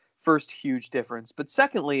your first huge difference. But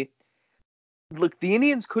secondly, look, the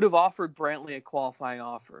Indians could have offered Brantley a qualifying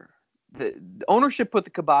offer. The ownership put the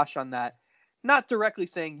kibosh on that, not directly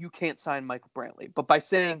saying you can't sign Michael Brantley, but by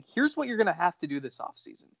saying, here's what you're going to have to do this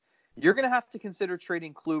offseason. You're going to have to consider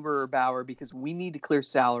trading Kluber or Bauer because we need to clear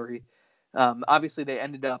salary. Obviously, they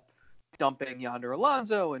ended up dumping Yonder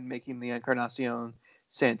Alonso and making the Encarnacion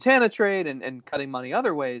Santana trade and cutting money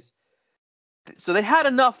other ways. So they had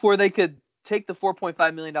enough where they could take the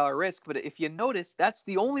 $4.5 million risk. But if you notice, that's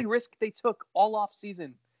the only risk they took all off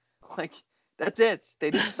season. Like, that's it.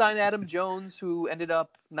 They didn't sign Adam Jones, who ended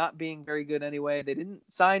up not being very good anyway. They didn't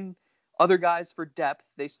sign other guys for depth.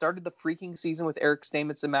 They started the freaking season with Eric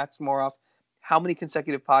Stamets and Max Moroff. How many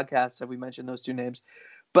consecutive podcasts have we mentioned those two names?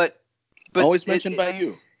 But always mentioned by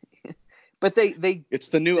you. But they it's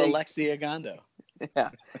the new Alexi Agondo. Yeah.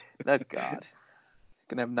 Oh, God.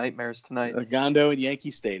 Gonna have nightmares tonight. Agondo in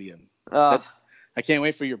Yankee Stadium. I can't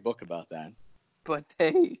wait for your book about that. But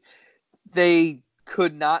they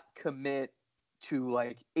could not commit to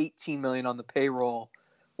like $18 million on the payroll,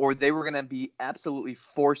 or they were going to be absolutely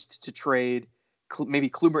forced to trade maybe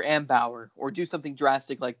Kluber and Bauer or do something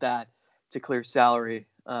drastic like that to clear salary.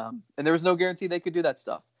 And there was no guarantee they could do that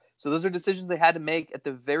stuff. So those are decisions they had to make at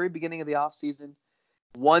the very beginning of the offseason.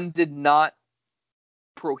 One did not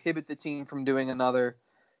prohibit the team from doing another.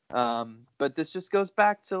 But this just goes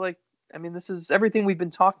back to, like, I mean, this is everything we've been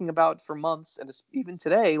talking about for months, and even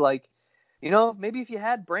today, like, maybe if you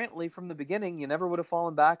had Brantley from the beginning, you never would have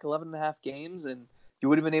fallen back 11 and a half games, and you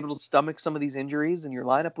would have been able to stomach some of these injuries, and your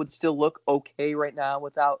lineup would still look okay right now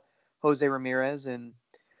without Jose Ramirez, and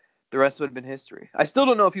the rest would have been history. I still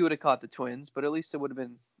don't know if he would have caught the Twins, but at least it would have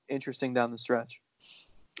been interesting down the stretch.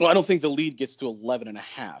 Well, I don't think the lead gets to 11 and a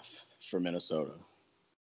half for Minnesota.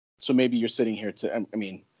 So maybe you're sitting here I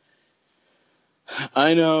mean,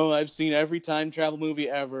 I know I've seen every time travel movie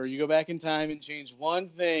ever. You go back in time and change one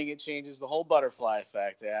thing, it changes the whole butterfly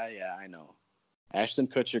effect. Yeah, I know. Ashton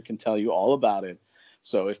Kutcher can tell you all about it.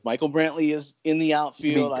 So if Michael Brantley is in the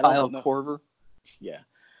outfield, You mean Kyle Korver? Yeah.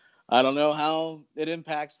 I don't know how it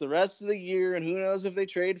impacts the rest of the year, and who knows if they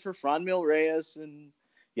trade for Franmil Reyes and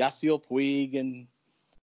Yasiel Puig, and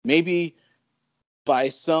maybe by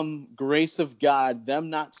some grace of God, them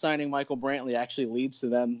not signing Michael Brantley actually leads to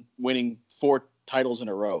them winning 4 titles in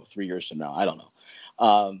a row 3 years from now. I don't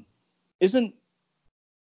know. Isn't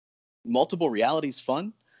multiple realities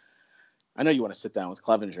fun? I know you want to sit down with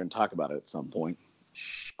Clevinger and talk about it at some point.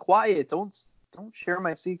 Shh, quiet. Don't share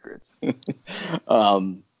my secrets.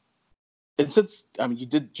 And since, I mean, you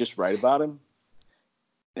did just write about him,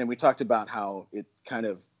 and we talked about how it kind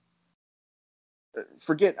of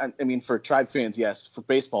for Tribe fans, yes. For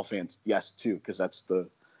baseball fans, yes, too, because that's the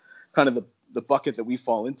kind of the bucket that we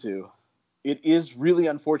fall into. It is really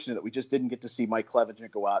unfortunate that we just didn't get to see Mike Clevinger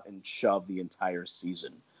go out and shove the entire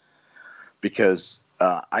season. Because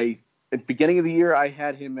at the beginning of the year, I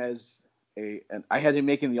had him I had him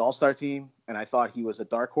making the All-Star team, and I thought he was a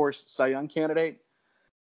dark horse Cy Young candidate.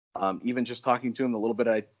 Even just talking to him a little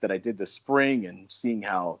bit that I did this spring and seeing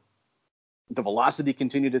how the velocity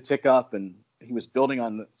continued to tick up, and he was building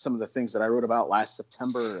on some of the things that I wrote about last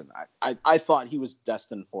September. And I thought he was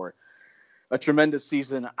destined for a tremendous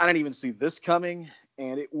season. I didn't even see this coming,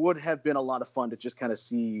 and it would have been a lot of fun to just kind of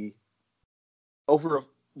see over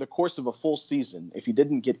the course of a full season, if he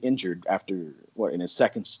didn't get injured in his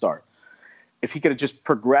second start, if he could have just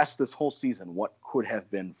progressed this whole season, what could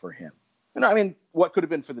have been for him? I mean, what could have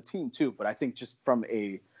been for the team too, but I think just from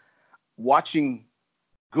a watching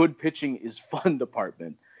good pitching is fun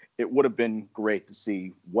department, it would have been great to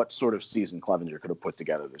see what sort of season Clevinger could have put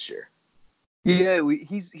together this year. Yeah,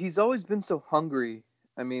 he's always been so hungry.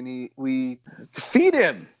 I mean, we feed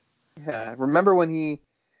him. Yeah, remember when he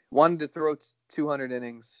wanted to throw 200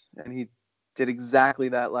 innings, and he did exactly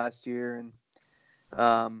that last year, and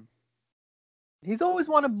he's always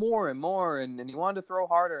wanted more and more, and he wanted to throw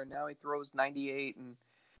harder, and now he throws 98, and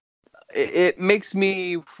it makes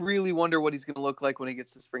me really wonder what he's going to look like when he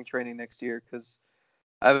gets to spring training next year, because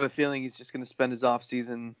I have a feeling he's just going to spend his off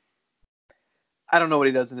season. I don't know what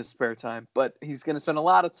he does in his spare time, but he's going to spend a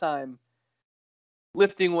lot of time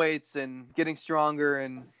lifting weights and getting stronger.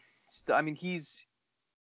 And I mean, he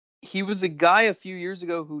was a guy a few years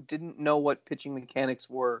ago who didn't know what pitching mechanics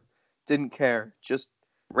were, didn't care, just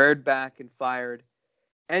reared back and fired,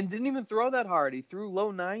 and didn't even throw that hard. He threw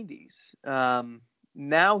low 90s.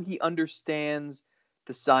 Now he understands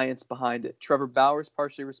the science behind it. Trevor Bauer is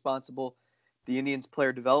partially responsible. The Indians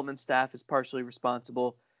player development staff is partially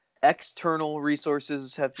responsible. External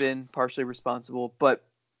resources have been partially responsible, but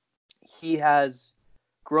he has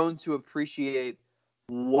grown to appreciate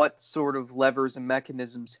what sort of levers and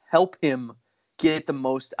mechanisms help him get the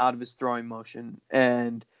most out of his throwing motion.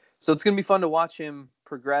 And so it's going to be fun to watch him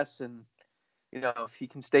progress. And, if he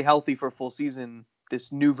can stay healthy for a full season,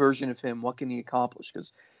 this new version of him, what can he accomplish?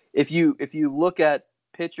 Because if you look at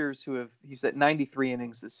pitchers he's at 93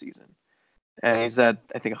 innings this season, and he's at,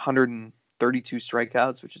 I think, 132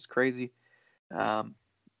 strikeouts, which is crazy.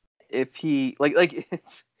 If he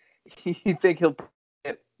you think he'll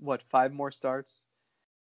get 5 more starts,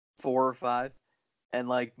 4 or 5, and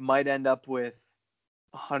might end up with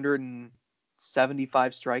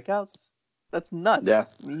 175 strikeouts? That's nuts. Yeah.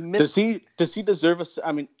 Does he deserve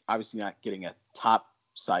I mean, obviously not getting a top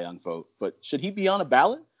Cy Young vote, but should he be on a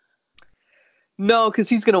ballot? No, because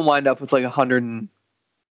he's going to wind up with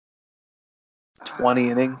 120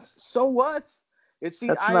 innings. So what? That's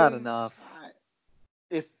not enough.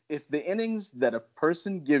 If the innings that a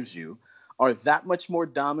person gives you are that much more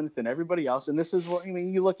dominant than everybody else, and this is what I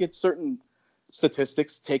mean, you look at certain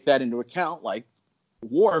statistics, take that into account, like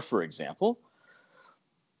WAR, for example.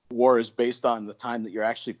 WAR is based on the time that you're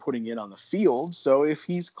actually putting in on the field. So if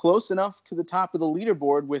he's close enough to the top of the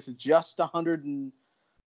leaderboard with just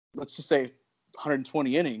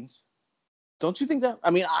 120 innings, don't you think that? I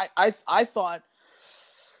mean, I thought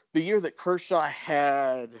the year that Kershaw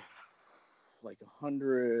had like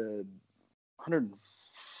 100,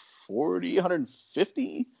 140,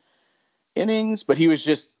 150 innings, but he was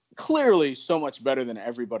just clearly so much better than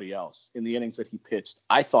everybody else in the innings that he pitched.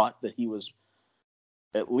 I thought that he was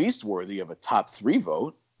at least worthy of a top 3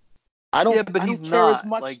 vote. I don't he's care not as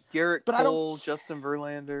much. like Garrett but Cole, Justin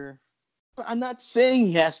Verlander. But I'm not saying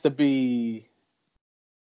he has to be.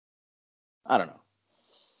 I don't know.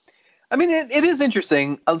 I mean, it is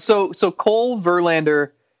interesting. So Cole,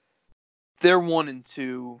 Verlander, they're 1 and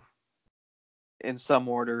 2 in some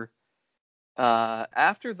order.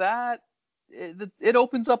 After that, it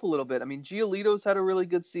opens up a little bit. I mean, Giolito's had a really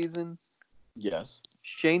good season. Yes.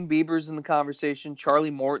 Shane Bieber's in the conversation.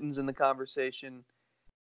 Charlie Morton's in the conversation.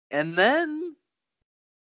 And then,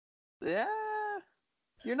 yeah,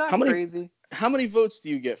 you're not crazy. How many votes do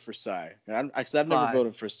you get for Cy? I've never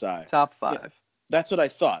voted for Cy. Top 5. Yeah, that's what I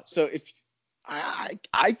thought. So if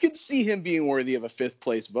I could see him being worthy of a 5th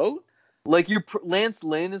place vote. Like Lance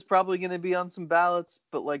Lynn is probably going to be on some ballots,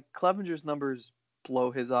 but like Clevinger's numbers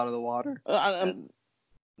blow his out of the water.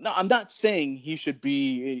 No, I'm not saying he should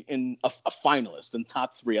be in a finalist in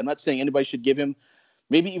top 3. I'm not saying anybody should give him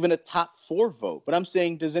maybe even a top 4 vote. But I'm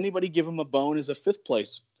saying, does anybody give him a bone as a 5th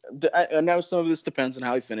place? I know some of this depends on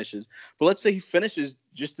how he finishes, but let's say he finishes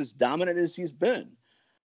just as dominant as he's been.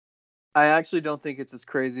 I actually don't think it's as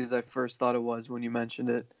crazy as I first thought it was when you mentioned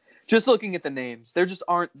it. Just looking at the names, there just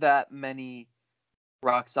aren't that many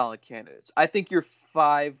rock solid candidates. I think the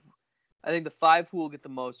 5 who will get the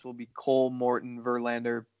most will be Cole, Morton,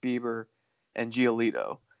 Verlander, Bieber, and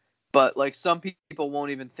Giolito. But like some people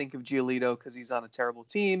won't even think of Giolito because he's on a terrible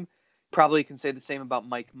team. Probably can say the same about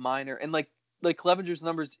Mike Minor. And like Clevinger's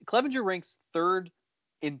numbers, Clevinger ranks 3rd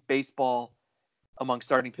in baseball among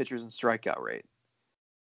starting pitchers in strikeout rate.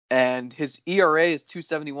 And his ERA is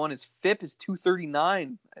 2.71. His FIP is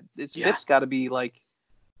 2.39. His FIP's got to be like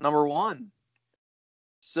number 1.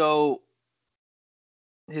 So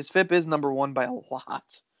his FIP is number 1 by a lot.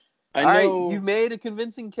 All right, you made a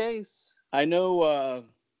convincing case. I know. I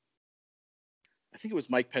think it was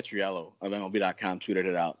Mike Petriello of MLB.com tweeted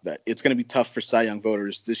it out that it's going to be tough for Cy Young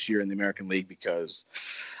voters this year in the American League because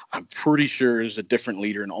I'm pretty sure there's a different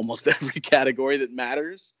leader in almost every category that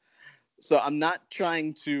matters. So I'm not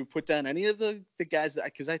trying to put down any of the guys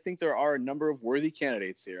because I think there are a number of worthy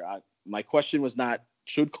candidates here. My question was not,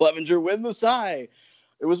 should Clevinger win the Cy?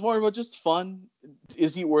 It was more about just fun.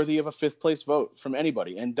 Is he worthy of a 5th place vote from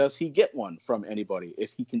anybody? And does he get one from anybody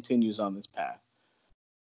if he continues on this path?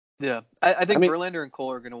 Yeah, I think Verlander and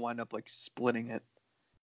Cole are going to wind up like splitting it.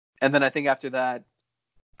 And then I think after that,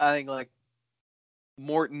 I think like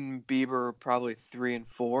Morton, Bieber, probably 3 and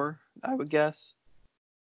 4, I would guess.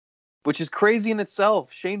 Which is crazy in itself.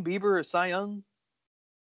 Shane Bieber or Cy Young.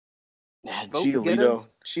 Man,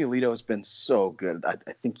 Giolito has been so good. I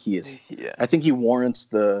think he is. Yeah. I think he warrants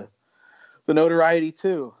the notoriety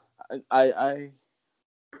too. I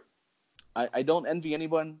don't envy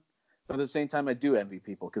anyone, but at the same time, I do envy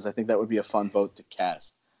people because I think that would be a fun vote to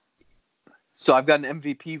cast. So I've got an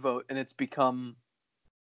MVP vote, and it's become.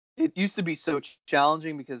 It used to be so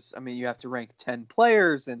challenging because you have to rank 10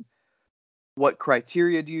 players and. What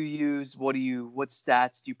criteria do you use? What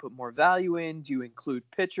stats do you put more value in? Do you include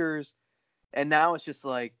pitchers? And now it's just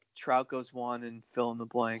like Trout goes 1 and fill in the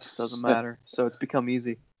blanks. Doesn't matter. So it's become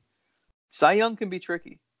easy. Cy Young can be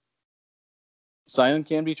tricky. Cy Young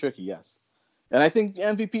can be tricky, yes. And I think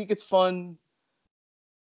MVP gets fun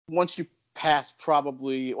once you pass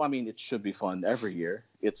probably. Well, it should be fun every year.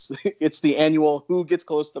 It's the annual who gets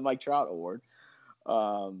close to Mike Trout award.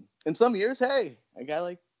 In some years, hey, a guy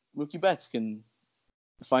like Mookie Betts can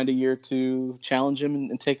find a year to challenge him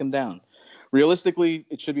and take him down. Realistically,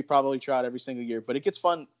 it should be probably Trout every single year, but it gets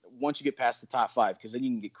fun once you get past the top 5 because then you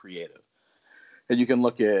can get creative. And you can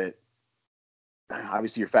look at,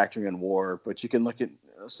 obviously you're factoring in WAR, but you can look at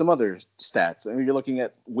some other stats. You're looking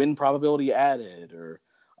at win probability added or,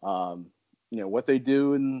 what they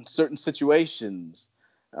do in certain situations.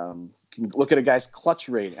 You can look at a guy's clutch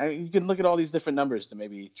rate. You can look at all these different numbers to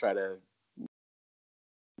maybe try to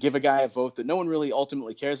give a guy a vote that no one really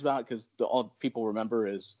ultimately cares about because all people remember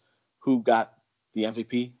is who got the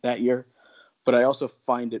MVP that year. But I also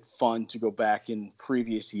find it fun to go back in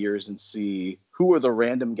previous years and see who are the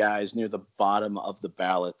random guys near the bottom of the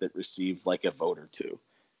ballot that received like a vote or two.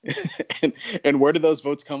 and where do those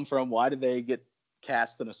votes come from? Why do they get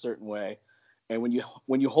cast in a certain way? And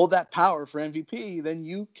when you hold that power for MVP, then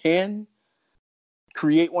you can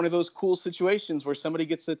create one of those cool situations where somebody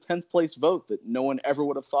gets a 10th place vote that no one ever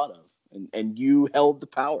would have thought of. And you held the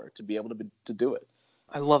power to be able to do it.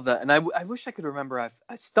 I love that. And I wish I could remember.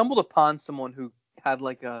 I stumbled upon someone who had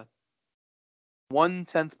like a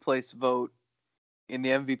 1/10th place vote in the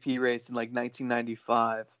MVP race in like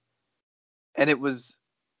 1995, and it was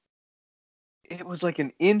like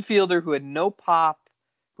an infielder who had no pop,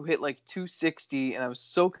 who hit like 260, and I was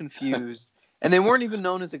so confused. And they weren't even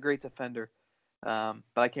known as a great defender, but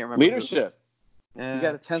I can't remember. Leadership. Yeah, you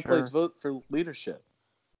got a 10th place vote for leadership.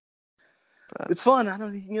 But it's fun. I don't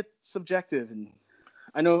know, you can get subjective, and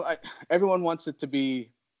I know everyone wants it to be.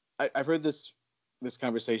 I've heard this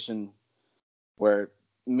conversation where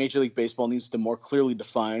Major League Baseball needs to more clearly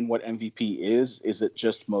define what MVP is. Is it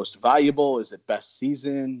just most valuable? Is it best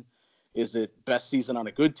season? Is it best season on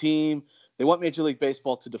a good team? They want Major League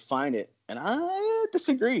Baseball to define it, and I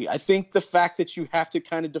disagree. I think the fact that you have to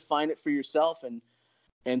kind of define it for yourself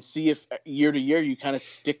and see if year to year you kind of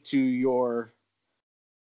stick to your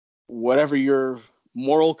whatever your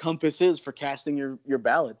moral compass is for casting your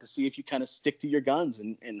ballot, to see if you kind of stick to your guns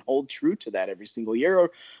and hold true to that every single year,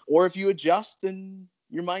 or if you adjust and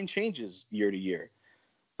your mind changes year to year.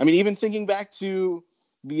 I mean, even thinking back to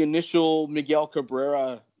the initial Miguel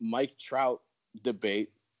Cabrera, Mike Trout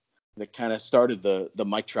debate that kind of started the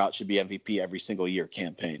Mike Trout should be MVP every single year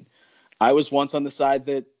campaign. I was once on the side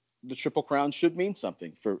that the Triple Crown should mean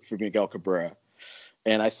something for Miguel Cabrera.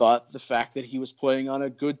 And I thought the fact that he was playing on a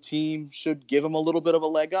good team should give him a little bit of a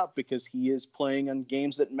leg up, because he is playing on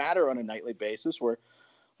games that matter on a nightly basis, where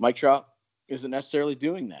Mike Trout isn't necessarily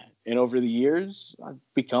doing that. And over the years, I've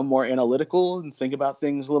become more analytical and think about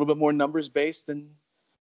things a little bit more numbers based, and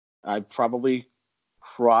I probably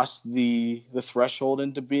crossed the threshold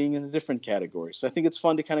into being in a different category. So I think it's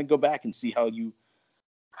fun to kind of go back and see how you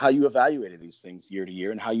evaluated these things year to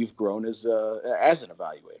year and how you've grown as an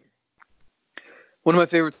evaluator. One of my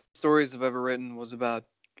favorite stories I've ever written was about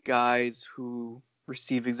guys who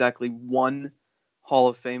received exactly one Hall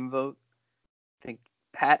of Fame vote. I think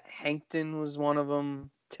Pat Hankton was one of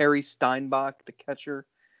them, Terry Steinbach, the catcher,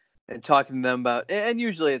 and talking to them about, and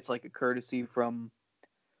usually it's like a courtesy from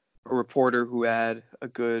a reporter who had a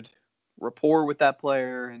good rapport with that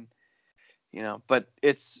player, and but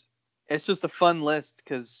it's just a fun list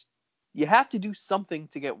because you have to do something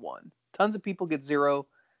to get one. Tons of people get 0,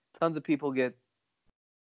 tons of people get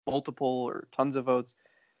multiple or tons of votes,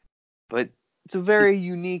 but it's a very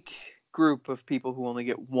unique group of people who only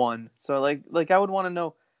get one. So like I would want to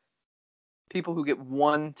know people who get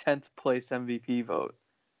 1/10th place MVP vote.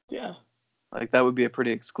 Yeah, like that would be a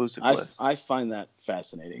pretty exclusive list. I find that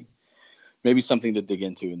fascinating. Maybe something to dig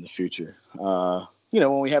into in the future. When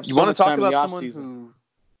we have so much time in the off season.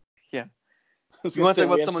 You want to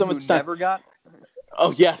talk about someone who never got?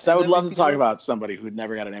 Oh, yes. I would love to talk about somebody who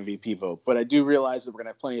never got an MVP vote. But I do realize that we're going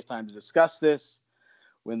to have plenty of time to discuss this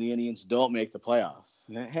when the Indians don't make the playoffs.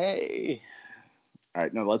 Hey. All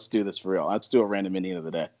right. No, let's do this for real. Let's do a random Indian of the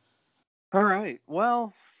day. All right.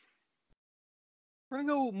 Well, we're going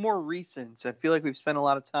to go more recent. I feel like we've spent a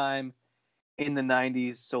lot of time in the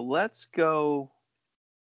 90s. So let's go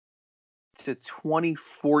to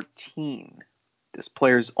 2014. This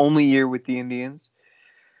player's only year with the Indians.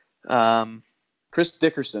 Chris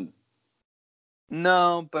Dickerson.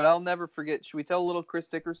 No, but I'll never forget. Should we tell a little Chris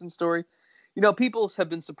Dickerson story? People have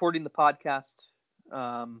been supporting the podcast.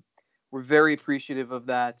 We're very appreciative of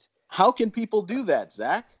that. How can people do that,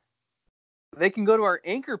 Zach? They can go to our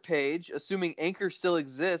Anchor page, assuming Anchor still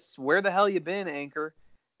exists. Where the hell you been, Anchor?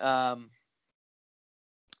 And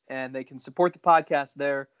they can support the podcast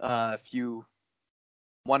there. If you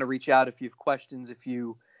want to reach out, if you have questions, if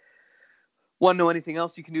you want to know anything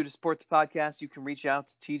else you can do to support the podcast, you can reach out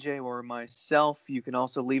to TJ or myself. You can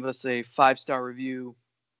also leave us a 5-star review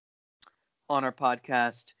on our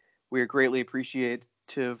podcast. We are greatly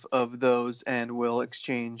appreciative of those, and we'll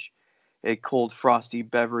exchange a cold, frosty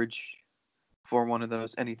beverage for one of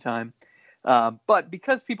those anytime. But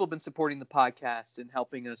because people have been supporting the podcast and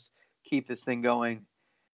helping us keep this thing going,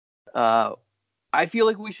 I feel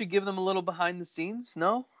like we should give them a little behind the scenes.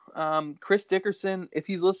 No? Chris Dickerson, if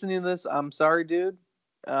he's listening to this, I'm sorry, dude.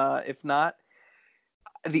 If not,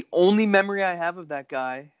 the only memory I have of that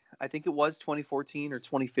guy, I think it was 2014 or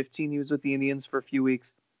 2015. He was with the Indians for a few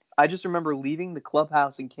weeks. I just remember leaving the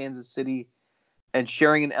clubhouse in Kansas City and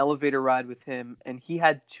sharing an elevator ride with him. And he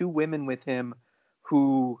had 2 women with him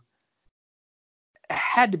who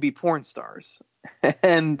had to be porn stars.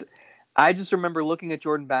 And I just remember looking at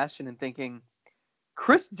Jordan Bastian and thinking,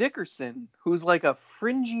 Chris Dickerson, who's like a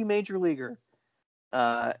fringy major leaguer,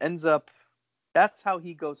 ends up, that's how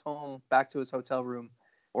he goes home back to his hotel room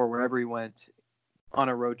or wherever he went on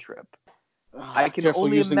a road trip. I can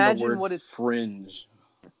only imagine what it's fringe.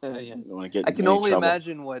 Yeah. I can only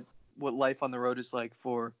imagine what life on the road is like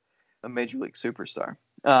for a major league superstar.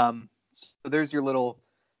 So there's your little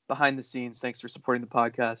behind the scenes. Thanks for supporting the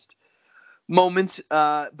podcast. moment.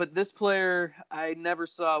 But this player I never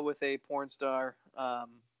saw with a porn star.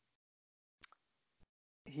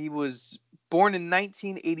 He was born in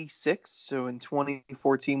 1986, so in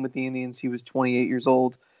 2014 with the Indians, he was 28 years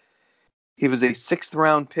old. He was a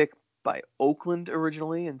sixth-round pick by Oakland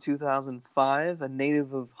originally in 2005, a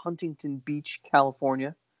native of Huntington Beach,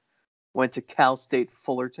 California. Went to Cal State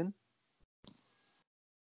Fullerton.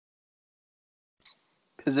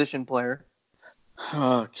 Position player.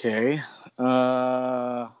 Okay.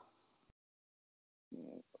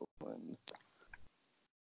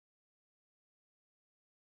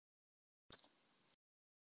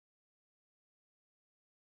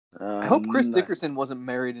 I hope Chris Dickerson wasn't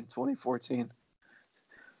married in 2014.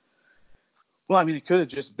 Well, I mean, it could have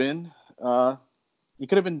just been. You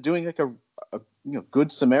could have been doing like a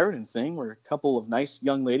good Samaritan thing where a couple of nice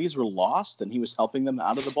young ladies were lost and he was helping them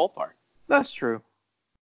out of the ballpark. That's true.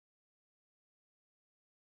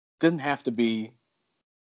 Didn't have to be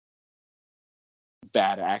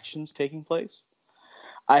bad actions taking place.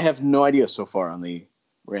 I have no idea so far on the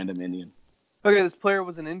random Indian. Okay, this player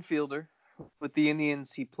was an infielder. With the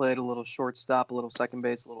Indians, he played a little shortstop, a little second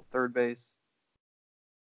base, a little third base.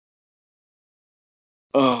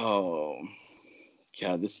 Oh,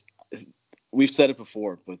 God, we've said it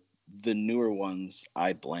before, but the newer ones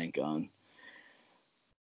I blank on.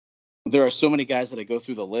 There are so many guys that I go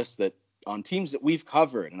through the list that on teams that we've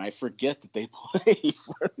covered, and I forget that they play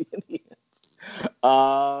for the Indians.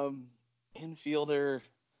 Infielder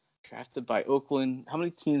drafted by Oakland. How many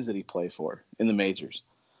teams did he play for in the majors?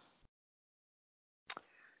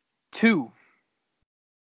 2.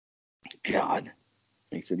 God,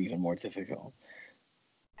 makes it even more difficult.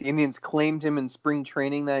 The Indians claimed him in spring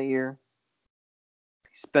training that year.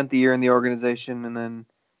 He spent the year in the organization, and then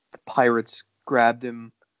the Pirates grabbed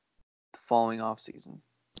him the following offseason.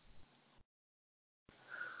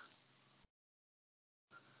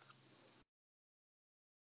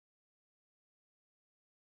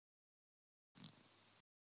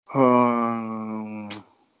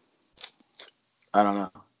 I don't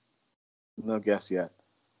know. No guess yet.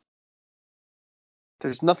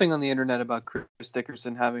 There's nothing on the internet about Chris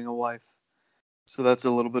Dickerson having a wife, so that's a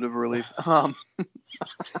little bit of a relief.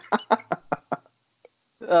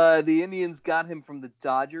 The Indians got him from the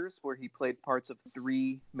Dodgers, where he played parts of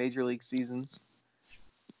 3 major league seasons.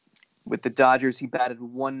 With the Dodgers, he batted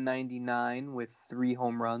 .199 with 3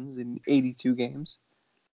 home runs in 82 games.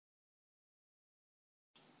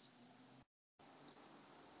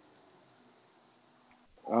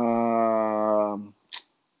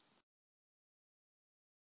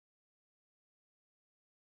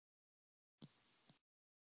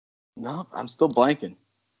 No, I'm still blanking.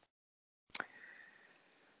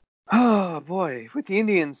 Oh, boy. With the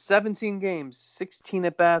Indians, 17 games, 16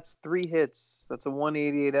 at-bats, 3 hits. That's a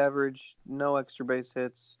 .188 average, no extra base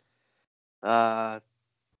hits. Guy's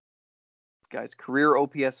career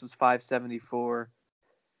OPS was .574.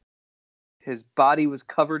 His body was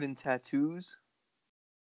covered in tattoos.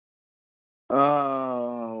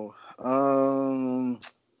 Oh,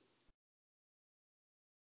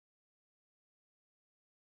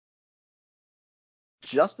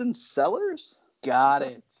 Justin Sellers? Got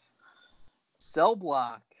it. Cell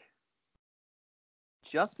block.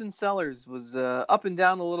 Justin Sellers was up and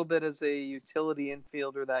down a little bit as a utility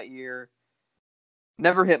infielder that year.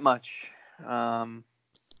 Never hit much. And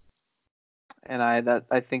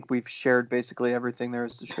I think we've shared basically everything there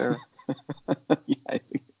is to share. Yeah, I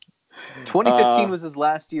think. 2015 was his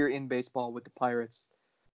last year in baseball with the Pirates.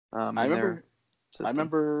 I remember,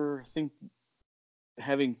 I think,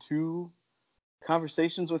 having 2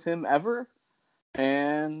 conversations with him ever,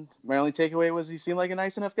 and my only takeaway was he seemed like a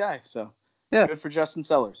nice enough guy. So, yeah, good for Justin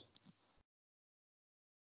Sellers.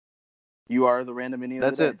 You are the random Indian.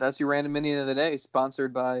 That's it. That's your random Indian of the day,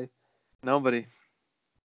 sponsored by nobody.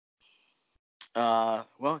 Well,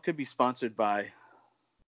 it could be sponsored by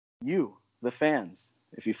you, the fans.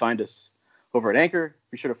 If you find us over at Anchor,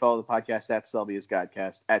 be sure to follow the podcast at Selby's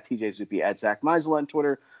Godcast, at TJ Zuppe, at Zack Meisel on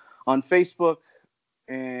Twitter, on Facebook.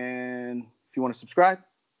 And if you want to subscribe,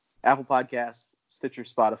 Apple Podcasts, Stitcher,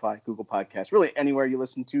 Spotify, Google Podcasts, really anywhere you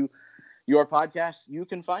listen to your podcast, you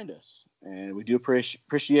can find us. And we do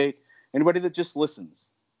appreciate anybody that just listens.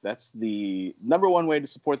 That's the number one way to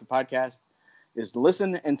support the podcast, is to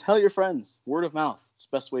listen and tell your friends. Word of mouth. It's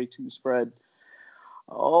the best way to spread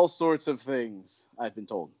all sorts of things, I've been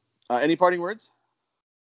told. Any parting words?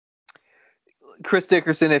 Chris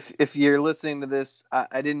Dickerson, if you're listening to this,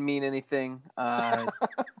 I didn't mean anything.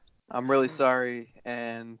 I'm really sorry.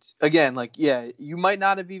 And again, you might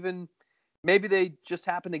not have even, maybe they just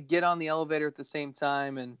happened to get on the elevator at the same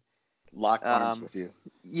time and lock arms with you.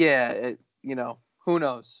 Yeah. who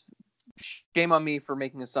knows? Shame on me for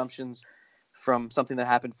making assumptions from something that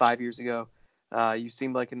happened 5 years ago. You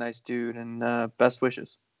seemed like a nice dude, and best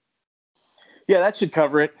wishes. Yeah, that should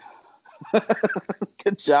cover it.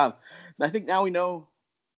 Good job. And I think now we know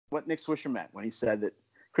what Nick Swisher meant when he said that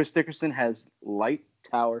Chris Dickerson has light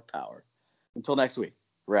tower power. Until next week,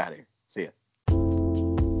 we're out of here. See ya.